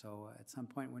mark. So at some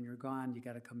point when you're gone, you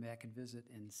got to come back and visit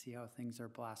and see how things are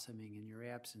blossoming in your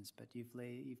absence. But you've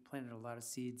planted a lot of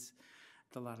seeds,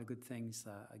 a lot of good things,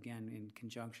 again, in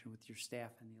conjunction with your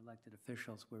staff and the elected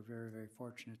officials. We're very, very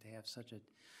fortunate to have such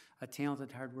a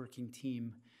talented, hardworking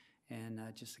team. And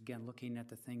just, again, looking at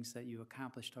the things that you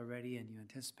accomplished already and you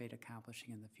anticipate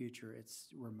accomplishing in the future, it's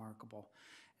remarkable.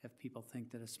 If people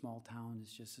think that a small town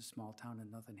is just a small town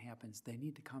and nothing happens, they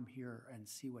need to come here and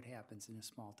see what happens in a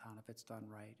small town if it's done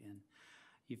right. And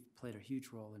you've played a huge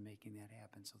role in making that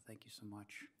happen, so thank you so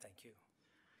much. Thank you.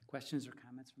 Questions or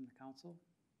comments from the council?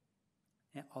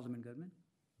 Yeah, Alderman Goodman?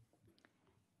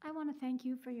 I want to thank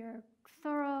you for your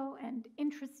thorough and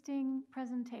interesting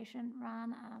presentation,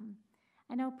 Ron.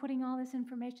 I know putting all this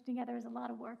information together is a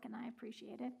lot of work, and I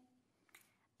appreciate it.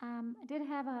 I did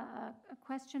have a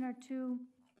question or two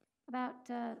about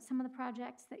some of the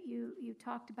projects that you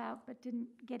talked about but didn't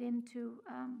get into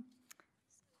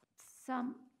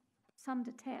some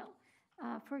detail.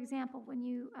 For example, when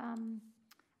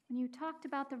you talked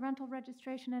about the rental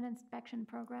registration and inspection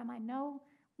program, I know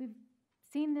we've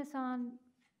seen this on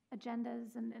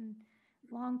agendas and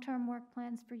long-term work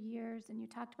plans for years, and you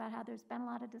talked about how there's been a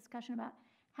lot of discussion about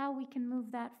how we can move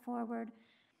that forward.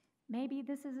 Maybe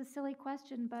this is a silly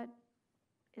question, but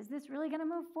is this really going to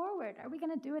move forward? Are we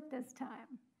going to do it this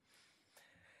time?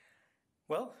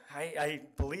 Well, I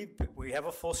believe we have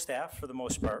a full staff for the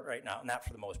most part right now. Not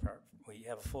for the most part. We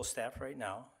have a full staff right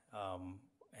now,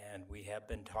 and we have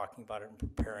been talking about it and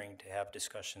preparing to have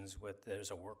discussions with,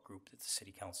 there's a work group that the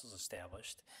City Council's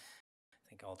established.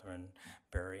 I think Alderman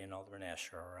Berry and Alderman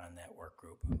Asher are on that work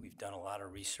group. We've done a lot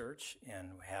of research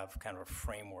and have kind of a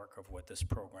framework of what this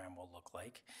program will look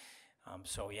like.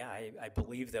 So yeah, I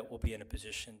believe that we'll be in a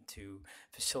position to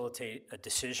facilitate a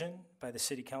decision by the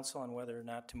City Council on whether or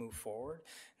not to move forward.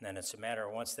 And then it's a matter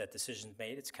of once that decision's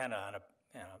made, it's kind of on a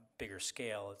bigger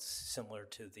scale. It's similar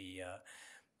to the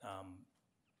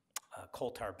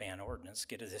coal tar ban ordinance,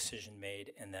 get a decision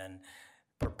made and then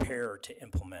prepare to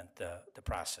implement the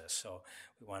process. So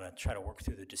we want to try to work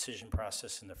through the decision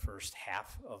process in the first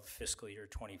half of fiscal year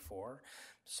 24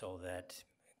 so that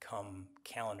come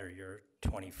calendar year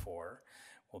 24,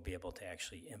 we'll be able to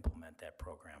actually implement that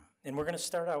program. And we're going to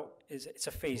start out, it's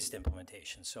a phased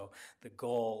implementation. So the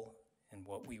goal and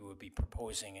what we would be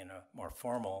proposing in a more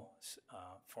formal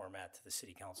format to the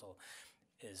City Council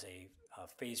is a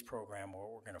phased program where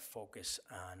we're going to focus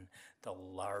on the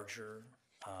larger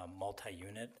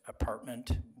multi-unit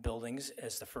apartment buildings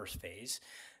as the first phase.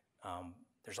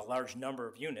 There's a large number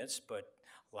of units, but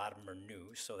a lot of them are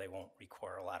new, so they won't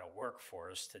require a lot of work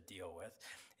for us to deal with.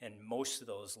 And most of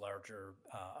those larger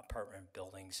apartment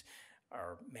buildings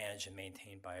are managed and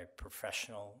maintained by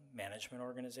professional management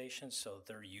organizations, so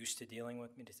they're used to dealing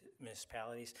with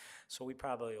municipalities. So we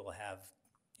probably will have,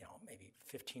 maybe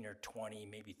 15 or 20,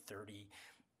 maybe 30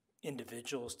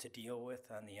 individuals to deal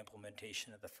with on the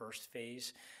implementation of the first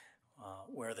phase,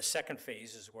 where the second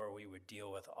phase is where we would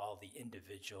deal with all the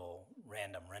individual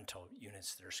random rental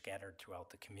units that are scattered throughout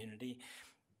the community.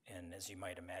 And as you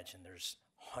might imagine, there's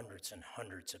hundreds and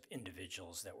hundreds of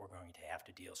individuals that we're going to have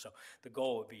to deal. So the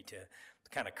goal would be to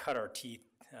kind of cut our teeth,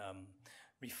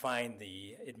 refine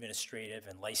the administrative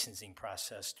and licensing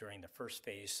process during the first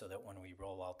phase so that when we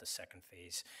roll out the second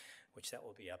phase, which that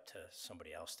will be up to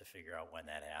somebody else to figure out when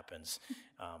that happens,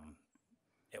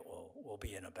 we'll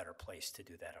be in a better place to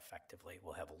do that effectively.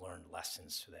 We'll have learned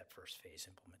lessons through that first phase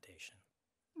implementation.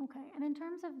 Okay, and in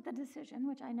terms of the decision,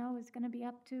 which I know is going to be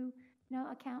up to,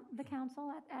 the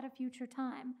council at a future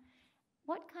time,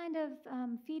 what kind of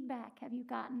feedback have you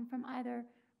gotten from either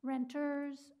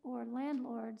renters or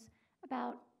landlords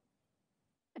about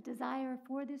a desire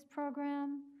for this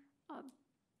program,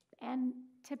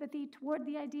 antipathy toward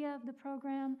the idea of the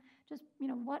program? Just,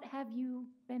 what have you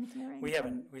been hearing?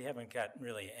 We haven't got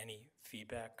really any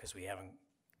feedback because we haven't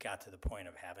got to the point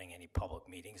of having any public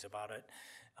meetings about it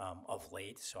of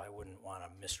late, so I wouldn't want to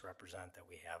misrepresent that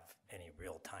we have any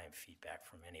real-time feedback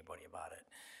from anybody about it.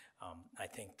 I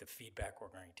think the feedback we're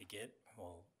going to get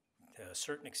will, to a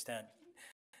certain extent,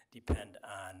 depend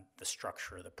on the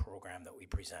structure of the program that we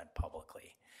present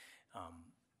publicly.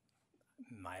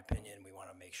 In my opinion, we want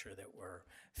to make sure that we're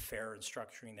fair in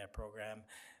structuring that program.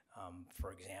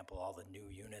 For example, all the new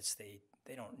units, they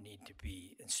don't need to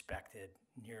be inspected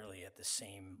nearly at the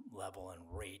same level and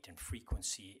rate and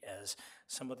frequency as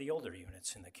some of the older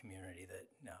units in the community that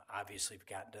obviously have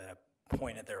gotten to that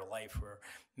point in their life where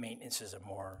maintenance is a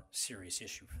more serious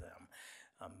issue for them.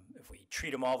 If we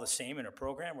treat them all the same in a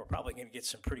program, we're probably going to get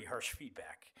some pretty harsh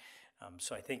feedback.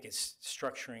 So I think it's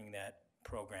structuring that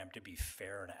program to be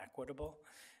fair and equitable.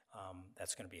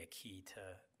 That's going to be a key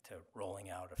to rolling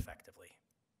out effectively.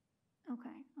 Okay.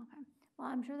 Well,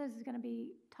 I'm sure this is going to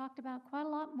be talked about quite a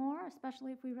lot more,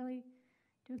 especially if we really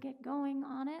do get going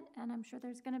on it. And I'm sure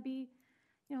there's going to be,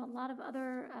 a lot of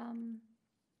other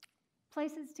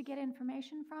places to get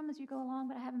information from as you go along,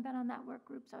 but I haven't been on that work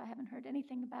group, so I haven't heard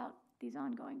anything about these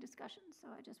ongoing discussions. So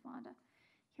I just wanted to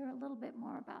hear a little bit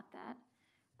more about that.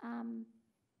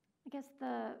 I guess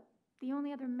the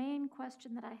only other main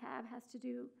question that I have has to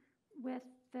do with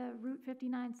the Route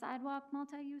 59 sidewalk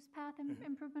multi-use path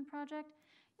improvement project.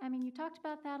 I mean, you talked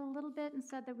about that a little bit and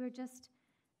said that we're just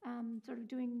sort of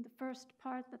doing the first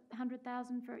part, the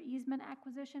 $100,000 for easement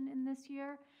acquisition in this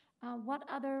year. What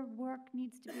other work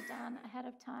needs to be done ahead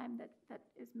of time that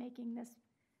is making this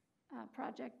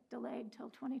project delayed till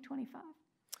 2025?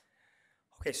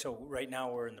 Okay, so right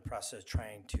now we're in the process of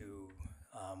trying to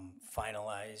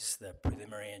finalize the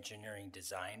preliminary engineering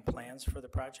design plans for the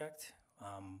project.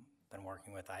 Been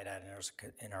working with IDOT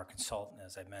and our consultant,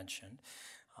 as I mentioned.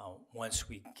 Once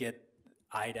we get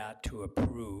IDOT to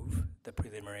approve the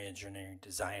preliminary engineering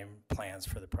design plans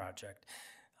for the project,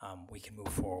 we can move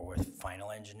forward with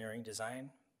final engineering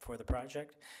design for the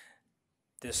project.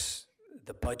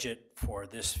 The budget for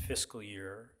this fiscal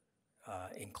year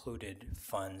included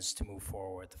funds to move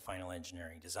forward with the final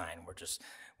engineering design.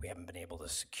 We haven't been able to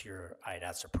secure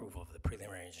IDOT's approval of the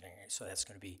preliminary engineering, so that's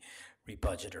going to be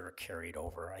rebudgeted or carried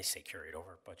over. I say carried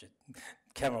over budget.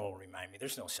 Kevin will remind me,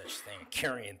 there's no such thing,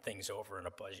 carrying things over in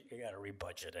a budget. You got to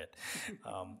rebudget it.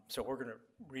 So we're going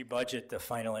to rebudget the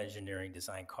final engineering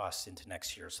design costs into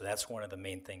next year. So that's one of the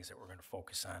main things that we're going to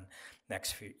focus on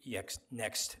next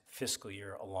fiscal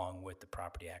year, along with the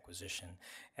property acquisition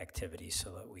activities,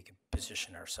 so that we can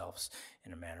position ourselves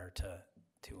in a manner to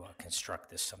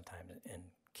construct this sometime in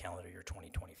calendar year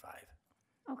 2025.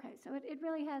 Okay, so it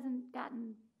really hasn't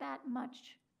gotten that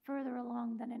much further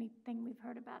along than anything we've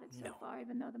heard about it so far,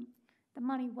 even though the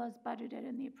money was budgeted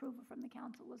and the approval from the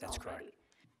council was That's already.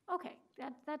 Correct.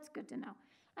 Okay, that's good to know.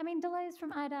 I mean, delays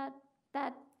from IDOT,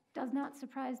 that does not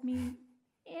surprise me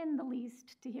in the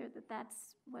least to hear that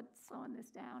that's what's slowing this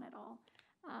down at all.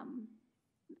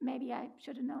 Maybe I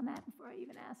should have known that before I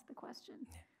even asked the question.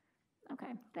 Yeah.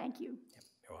 Okay, thank you. Yep,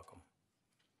 you're welcome.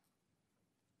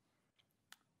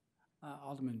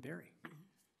 Alderman Berry.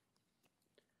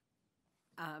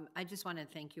 I just want to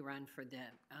thank you, Ron, for the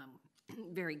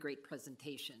very great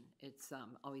presentation. It's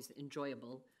always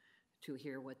enjoyable to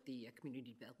hear what the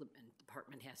Community Development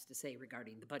Department has to say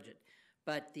regarding the budget.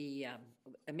 But the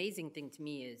amazing thing to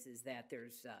me is that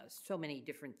there's so many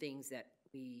different things that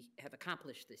we have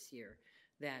accomplished this year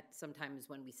that sometimes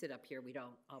when we sit up here, we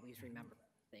don't always remember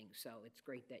things. So it's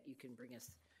great that you can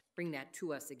bring that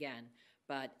to us again.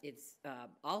 But it's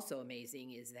also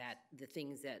amazing is that the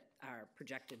things that are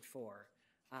projected for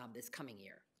this coming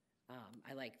year.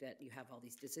 I like that you have all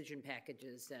these decision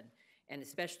packages and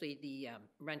especially the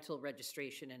rental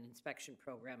registration and inspection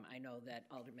program. I know that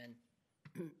Alderman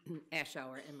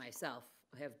Ashour and myself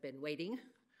have been waiting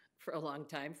for a long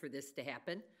time for this to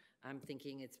happen. I'm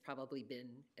thinking it's probably been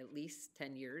at least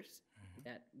 10 years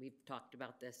that we've talked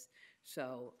about this.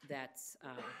 So that's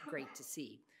great to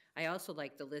see. I also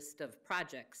like the list of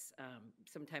projects.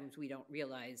 Sometimes we don't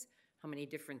realize how many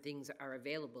different things are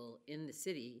available in the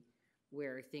city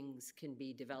where things can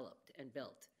be developed and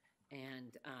built,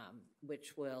 and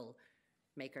which will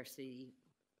make our city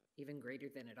even greater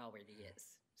than it already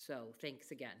is. So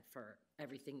thanks again for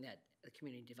everything that the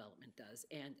community development does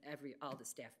and all the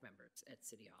staff members at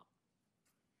City Hall.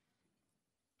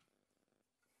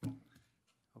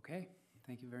 Okay,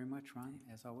 thank you very much, Ron.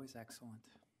 As always, excellent.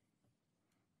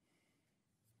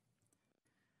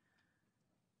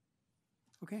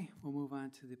 Okay, we'll move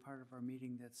on to the part of our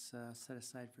meeting that's set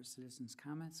aside for citizens'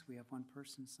 comments. We have one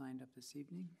person signed up this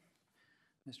evening,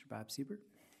 Mr. Bob Siebert.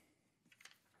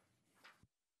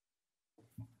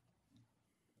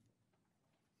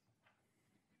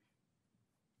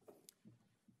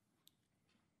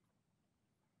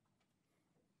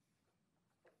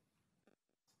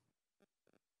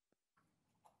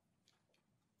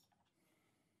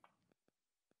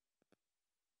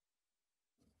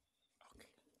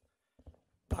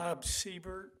 Bob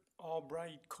Siebert,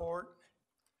 Albright Court.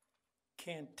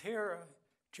 Cantera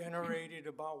generated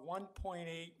about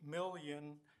 $1.8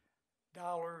 million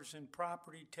in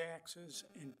property taxes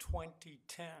in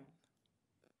 2010.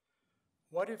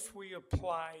 What if we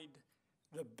applied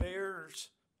the Bears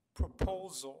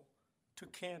proposal to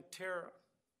Cantera?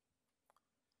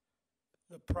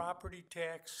 The property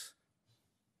tax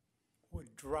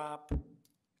would drop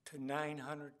to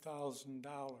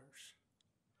 $900,000.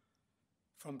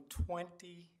 From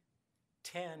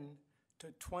 2010 to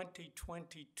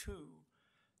 2022,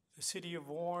 the city of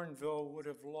Warrenville would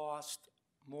have lost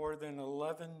more than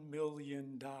 $11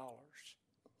 million.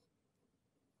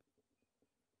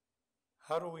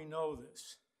 How do we know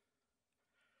this?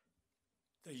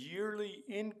 The yearly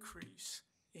increase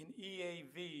in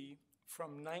EAV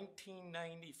from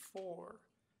 1994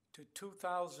 to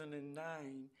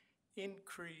 2009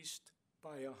 increased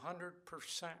by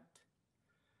 100%.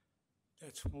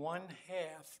 That's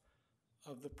 1/2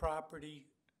 of the property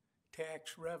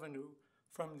tax revenue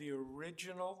from the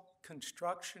original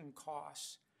construction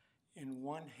costs and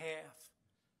 1/2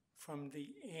 from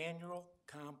the annual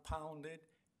compounded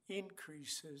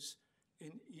increases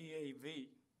in EAV.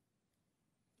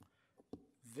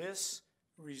 This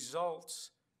results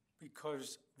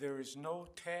because there is no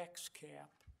tax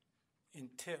cap in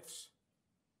TIFs.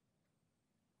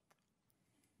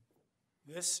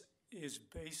 This is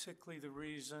basically the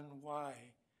reason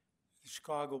why the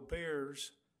Chicago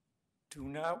Bears do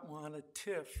not want a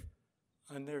TIF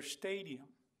on their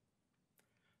stadium.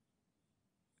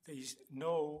 They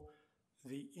know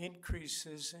the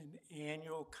increases in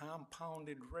annual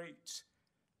compounded rates.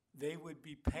 They would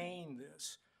be paying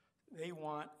this. They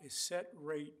want a set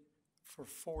rate for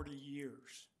 40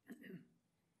 years.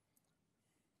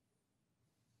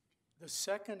 The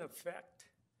second effect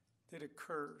that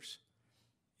occurs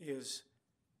is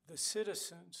the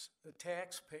citizens, the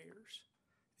taxpayers,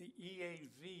 the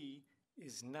EAV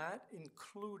is not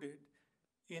included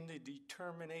in the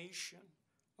determination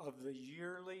of the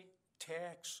yearly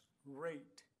tax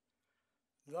rate.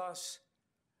 Thus,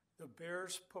 the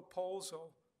Bears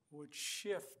proposal would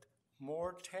shift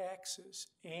more taxes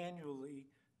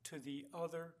annually to the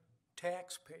other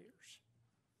taxpayers.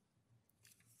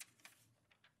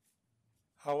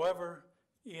 However,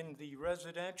 in the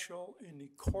residential and the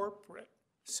corporate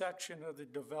section of the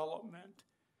development,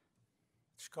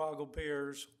 Chicago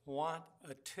Bears want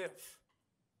a TIF.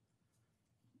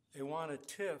 They want a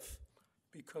TIF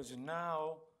because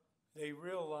now they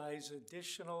realize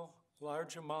additional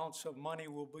large amounts of money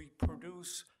will be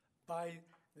produced by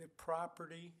the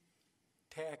property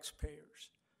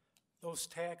taxpayers. Those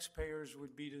taxpayers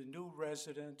would be the new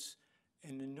residents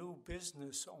and the new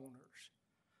business owners,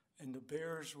 and the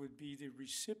Bears would be the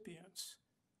recipients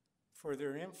for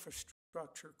their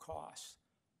infrastructure costs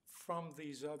from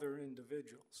these other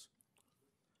individuals.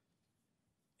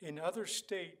 In other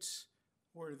states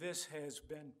where this has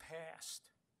been passed,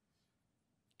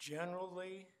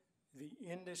 generally the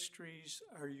industries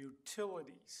are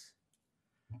utilities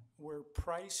where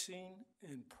pricing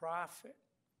and profit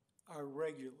are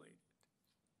regulated.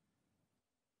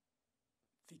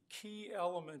 The key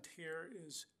element here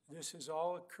is this is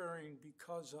all occurring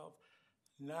because of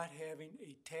not having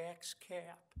a tax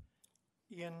cap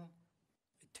in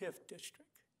a TIF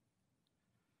district.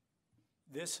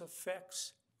 This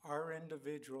affects our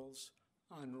individuals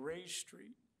on Ray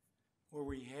Street, where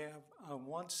we have on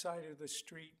one side of the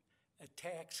street a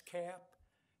tax cap,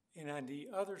 and on the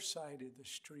other side of the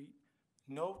street,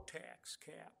 no tax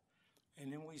cap.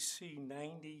 And then we see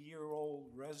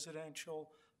 90-year-old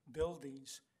residential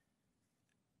buildings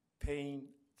paying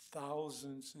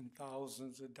thousands and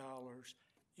thousands of dollars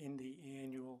in the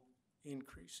annual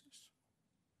increases.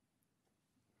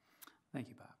 Thank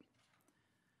you, Bob.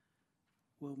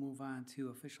 We'll move on to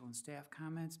official and staff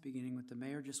comments, beginning with the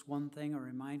mayor. Just one thing, a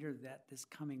reminder that this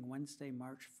coming Wednesday,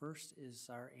 March 1st, is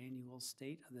our annual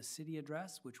State of the City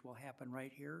Address, which will happen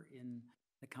right here in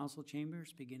the council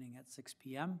chambers, beginning at 6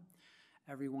 p.m.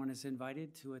 Everyone is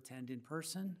invited to attend in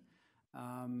person.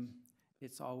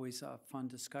 It's always a fun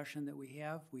discussion that we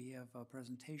have. We have a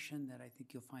presentation that I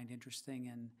think you'll find interesting,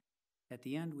 and at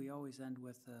the end, we always end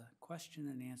with a question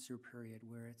and answer period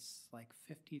where it's like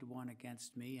 50-1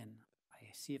 against me, and I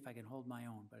see if I can hold my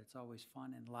own, but it's always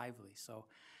fun and lively. So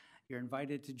you're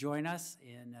invited to join us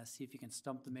and see if you can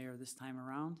stump the mayor this time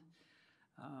around.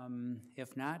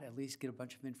 If not, at least get a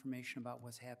bunch of information about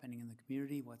what's happening in the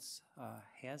community, what's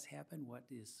has happened, what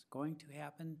is going to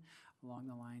happen, along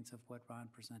the lines of what Ron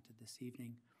presented this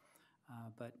evening.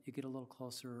 But you get a little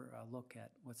closer look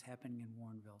at what's happening in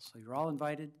Warrenville. So you're all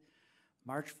invited,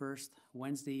 March 1st,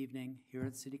 Wednesday evening, here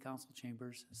at City Council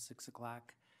Chambers, 6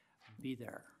 o'clock. Be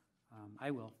there.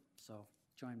 I will, so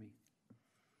join me.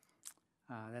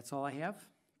 That's all I have.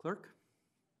 Clerk?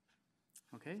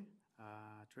 Okay.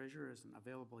 Treasurer isn't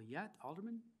available yet.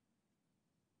 Alderman?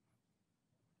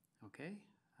 Okay.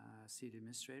 City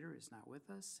Administrator is not with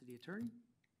us. City Attorney?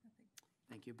 Nothing.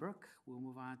 Thank you, Brooke. We'll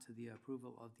move on to the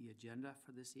approval of the agenda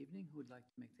for this evening. Who would like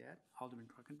to make that? Alderman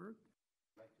Kruckenberg?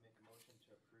 I'd like to make a motion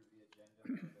to approve the agenda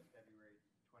for the February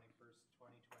 21st,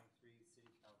 2023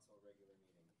 City Council regular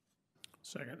meeting.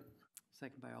 Second.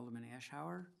 Second by Alderman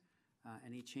Ashauer.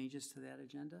 Any changes to that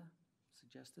agenda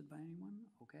suggested by anyone?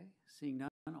 Okay. Seeing none,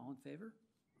 all in favor?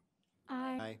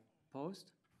 Aye.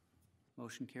 Opposed?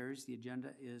 Motion carries. The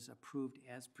agenda is approved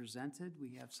as presented.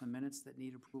 We have some minutes that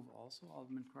need approval also.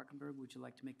 Alderman Kruckenberg, would you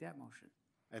like to make that motion?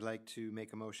 I'd like to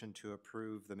make a motion to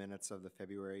approve the minutes of the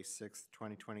February 6th,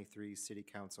 2023 City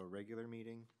Council regular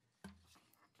meeting,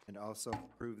 and also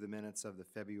approve the minutes of the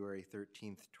February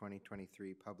 13th,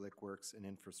 2023 Public Works and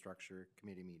Infrastructure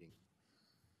Committee meeting.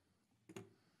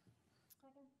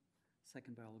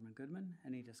 Second by Alderman Goodman.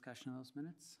 Any discussion on those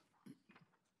minutes?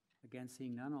 Again,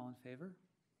 seeing none, all in favor?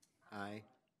 Aye.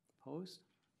 Opposed?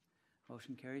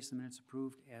 Motion carries. The minutes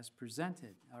approved as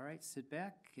presented. All right, sit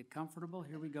back, get comfortable.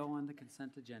 Here we go on the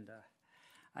consent agenda.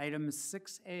 Item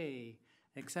 6A,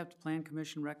 accept Plan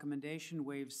Commission recommendation,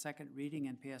 waive second reading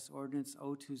and pass ordinance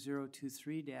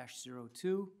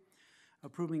 02023-02,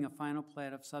 approving a final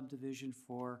plat of subdivision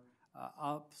for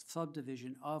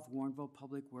subdivision of Warrenville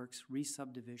Public Works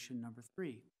re-subdivision number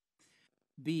 3.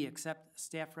 B, accept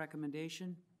staff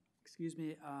recommendation,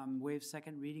 waive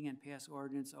second reading and pass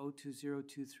ordinance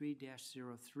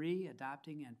 02023-03,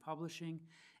 adopting and publishing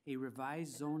a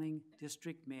revised zoning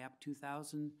district map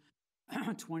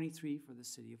 2023 for the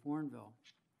city of Warrenville.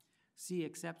 C,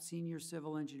 accept senior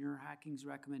civil engineer Hocking's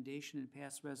recommendation and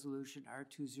pass resolution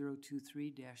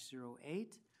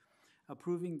R2023-08,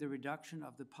 approving the reduction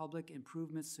of the public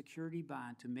improvement security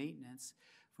bond to maintenance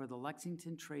for the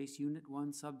Lexington Trace Unit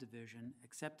 1 subdivision,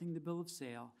 accepting the bill of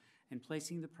sale and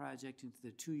placing the project into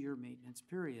the 2-year maintenance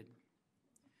period.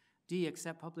 D,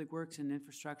 accept Public Works and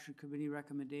Infrastructure Committee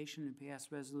recommendation and pass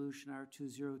resolution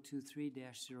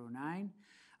R2023-09,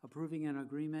 approving an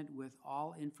agreement with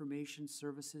All Information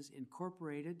Services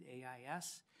Incorporated,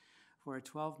 AIS, for a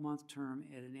 12-month term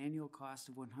at an annual cost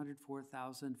of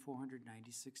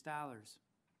 $104,496.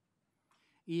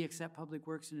 E, accept Public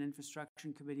Works and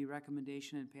Infrastructure Committee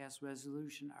recommendation and pass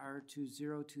resolution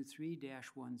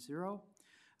R2023-10,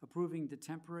 approving the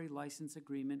temporary license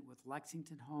agreement with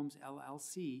Lexington Homes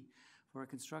LLC for a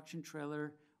construction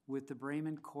trailer with the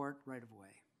Bremen Court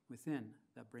right-of-way, within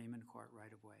the Bremen Court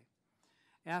right-of-way.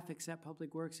 F, accept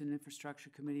Public Works and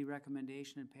Infrastructure Committee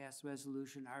recommendation and pass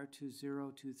resolution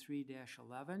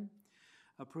R2023-11,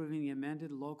 approving the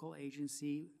amended local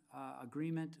agency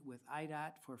agreement with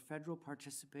IDOT for federal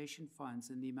participation funds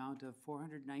in the amount of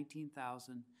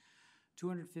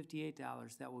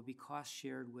 $419,258 that will be cost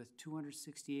shared with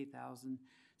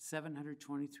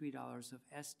 $268,723 of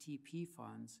STP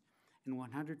funds and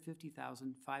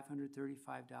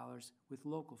 $150,535 with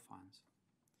local funds.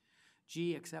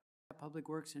 G, accept Public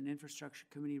Works and Infrastructure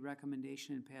Committee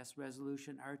recommendation and pass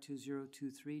resolution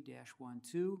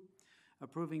R2023-12,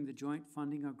 approving the joint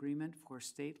funding agreement for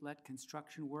state-led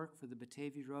construction work for the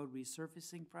Batavia Road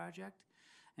resurfacing project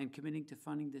and committing to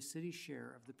funding the city's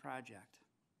share of the project.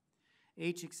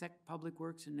 H, accept Public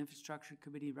Works and Infrastructure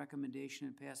Committee recommendation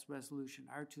and pass resolution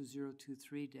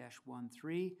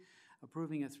R2023-13,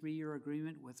 approving a 3-year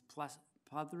agreement with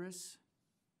Plotheris,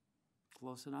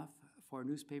 close enough, for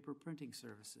newspaper printing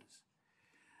services.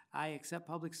 I accept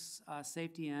Public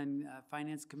Safety and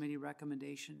Finance Committee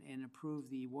recommendation and approve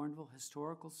the Warrenville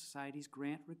Historical Society's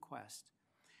grant request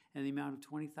in the amount of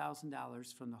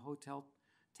 $20,000 from the Hotel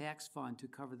Tax Fund to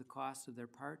cover the cost of their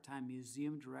part-time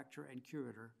museum director and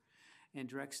curator, and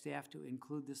direct staff to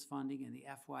include this funding in the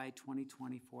FY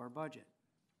 2024 budget.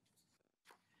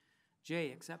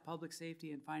 J, accept Public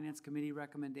Safety and Finance Committee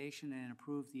recommendation and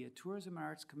approve the Tourism and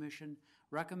Arts Commission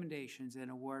recommendations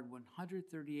and award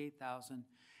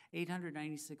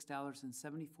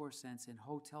 $138,896.74 in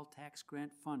hotel tax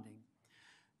grant funding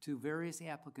to various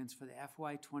applicants for the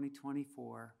FY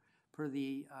 2024 per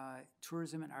the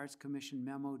Tourism and Arts Commission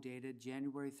memo dated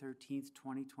January 13th,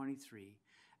 2023,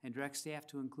 and direct staff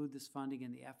to include this funding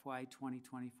in the FY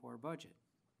 2024 budget.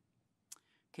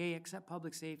 K, accept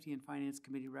Public Safety and Finance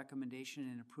Committee recommendation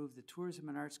and approve the Tourism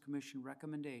and Arts Commission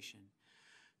recommendation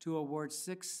to award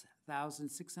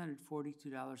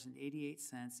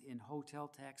 $6,642.88 in hotel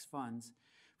tax funds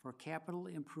for capital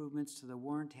improvements to the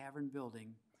Warren Tavern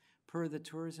building per the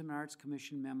Tourism and Arts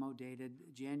Commission memo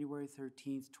dated January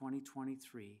 13th,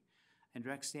 2023, and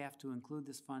direct staff to include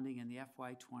this funding in the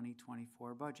FY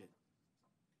 2024 budget.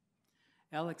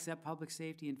 L, accept Public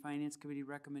Safety and Finance Committee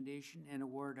recommendation and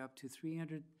award up to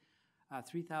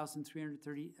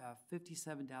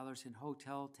 $3,357 in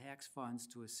hotel tax funds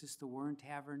to assist the Warren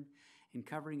Tavern in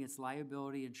covering its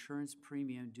liability insurance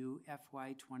premium due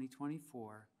FY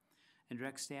 2024, and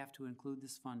direct staff to include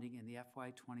this funding in the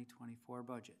FY 2024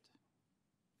 budget.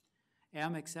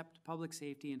 M, accept Public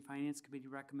Safety and Finance Committee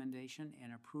recommendation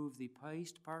and approve the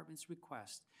Police Department's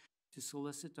request to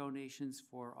solicit donations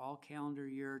for all calendar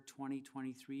year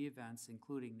 2023 events,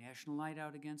 including National Night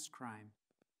Out Against Crime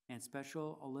and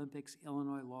Special Olympics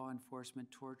Illinois Law Enforcement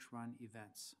Torch Run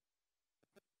events.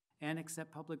 And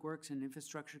accept Public Works and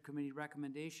Infrastructure Committee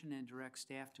recommendation and direct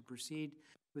staff to proceed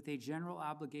with a general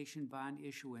obligation bond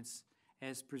issuance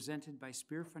as presented by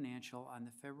Spear Financial on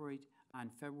February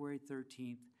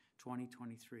 13th,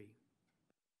 2023.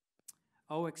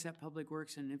 O, accept Public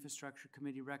Works and Infrastructure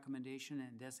Committee recommendation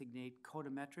and designate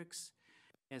Codametrics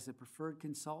as the preferred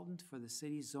consultant for the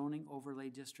city's zoning overlay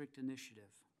district initiative.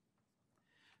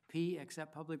 P,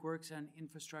 accept Public Works and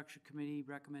Infrastructure Committee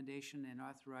recommendation and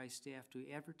authorize staff to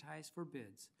advertise for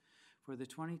bids for the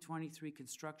 2023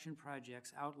 construction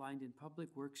projects outlined in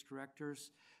Public Works Director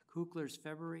Kukler's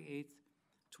February 8th,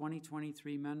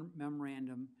 2023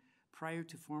 memorandum prior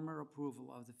to formal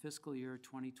approval of the fiscal year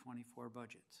 2024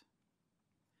 budget.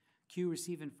 Q,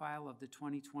 receive and file of the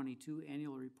 2022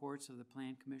 annual reports of the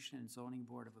Plan Commission and Zoning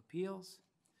Board of Appeals.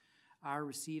 R,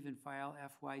 receive and file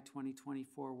FY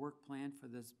 2024 work plan for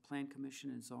the Plan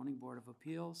Commission and Zoning Board of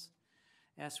Appeals.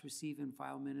 S, receive and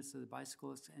file minutes of the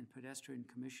Bicyclist and Pedestrian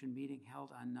Commission meeting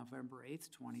held on November 8th,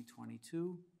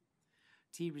 2022.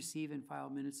 T, receive and file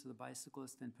minutes of the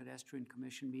Bicyclist and Pedestrian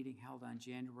Commission meeting held on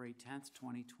January 10th,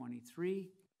 2023.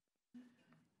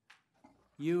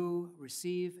 U,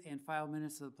 receive and file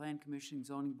minutes of the Plan Commission and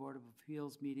Zoning Board of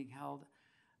Appeals meeting held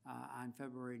on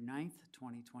February 9th,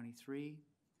 2023.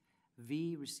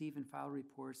 V, receive and file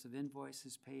reports of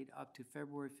invoices paid up to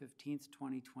February 15th,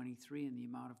 2023 in the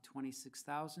amount of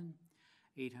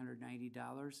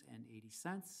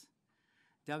 $26,890.80.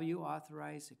 W,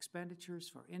 authorize expenditures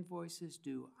for invoices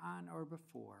due on or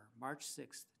before March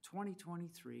 6th,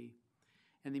 2023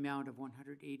 in the amount of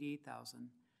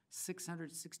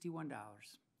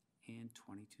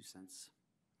 $188,661.22.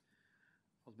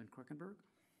 Alderman Krokenberg.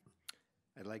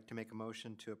 I'd like to make a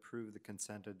motion to approve the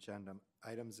consent agenda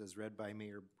items as read by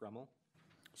Mayor Brummel.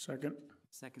 Second.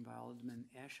 Second by Alderman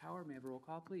Ashauer. May I have a roll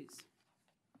call, please?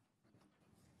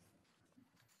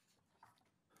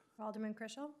 Alderman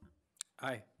Krischel?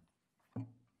 Aye.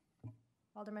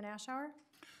 Alderman Ashauer?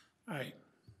 Aye.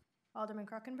 Alderman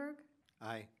Krokenberg?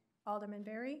 Aye. Alderman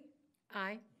Berry?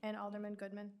 Aye. And Alderman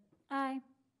Goodman? Aye.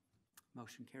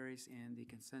 Motion carries and the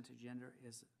consent agenda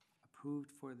is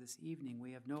approved for this evening.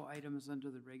 We have no items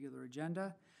under the regular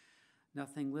agenda,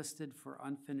 nothing listed for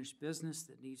unfinished business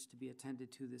that needs to be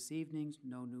attended to this evening,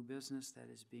 no new business that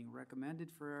is being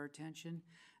recommended for our attention,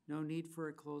 no need for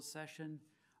a closed session,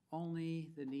 only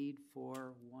the need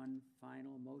for one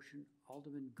final motion.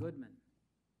 Alderman Goodman.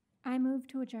 I move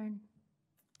to adjourn.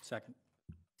 Second.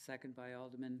 Second by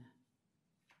Alderman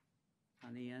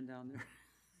on the end down there.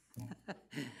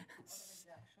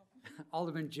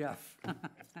 Alderman Jeff.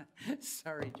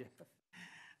 Sorry, Jeff.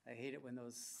 I hate it when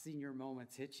those senior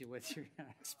moments hit you with you're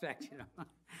not expecting them.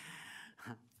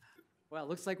 Well, it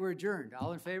looks like we're adjourned.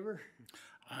 All in favor?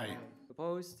 Aye.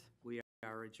 Opposed? We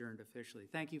are adjourned officially.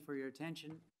 Thank you for your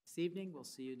attention this evening. We'll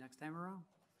see you next time around.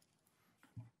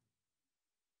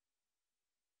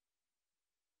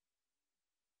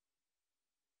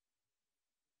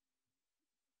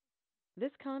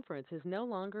 This conference is no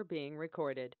longer being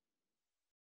recorded.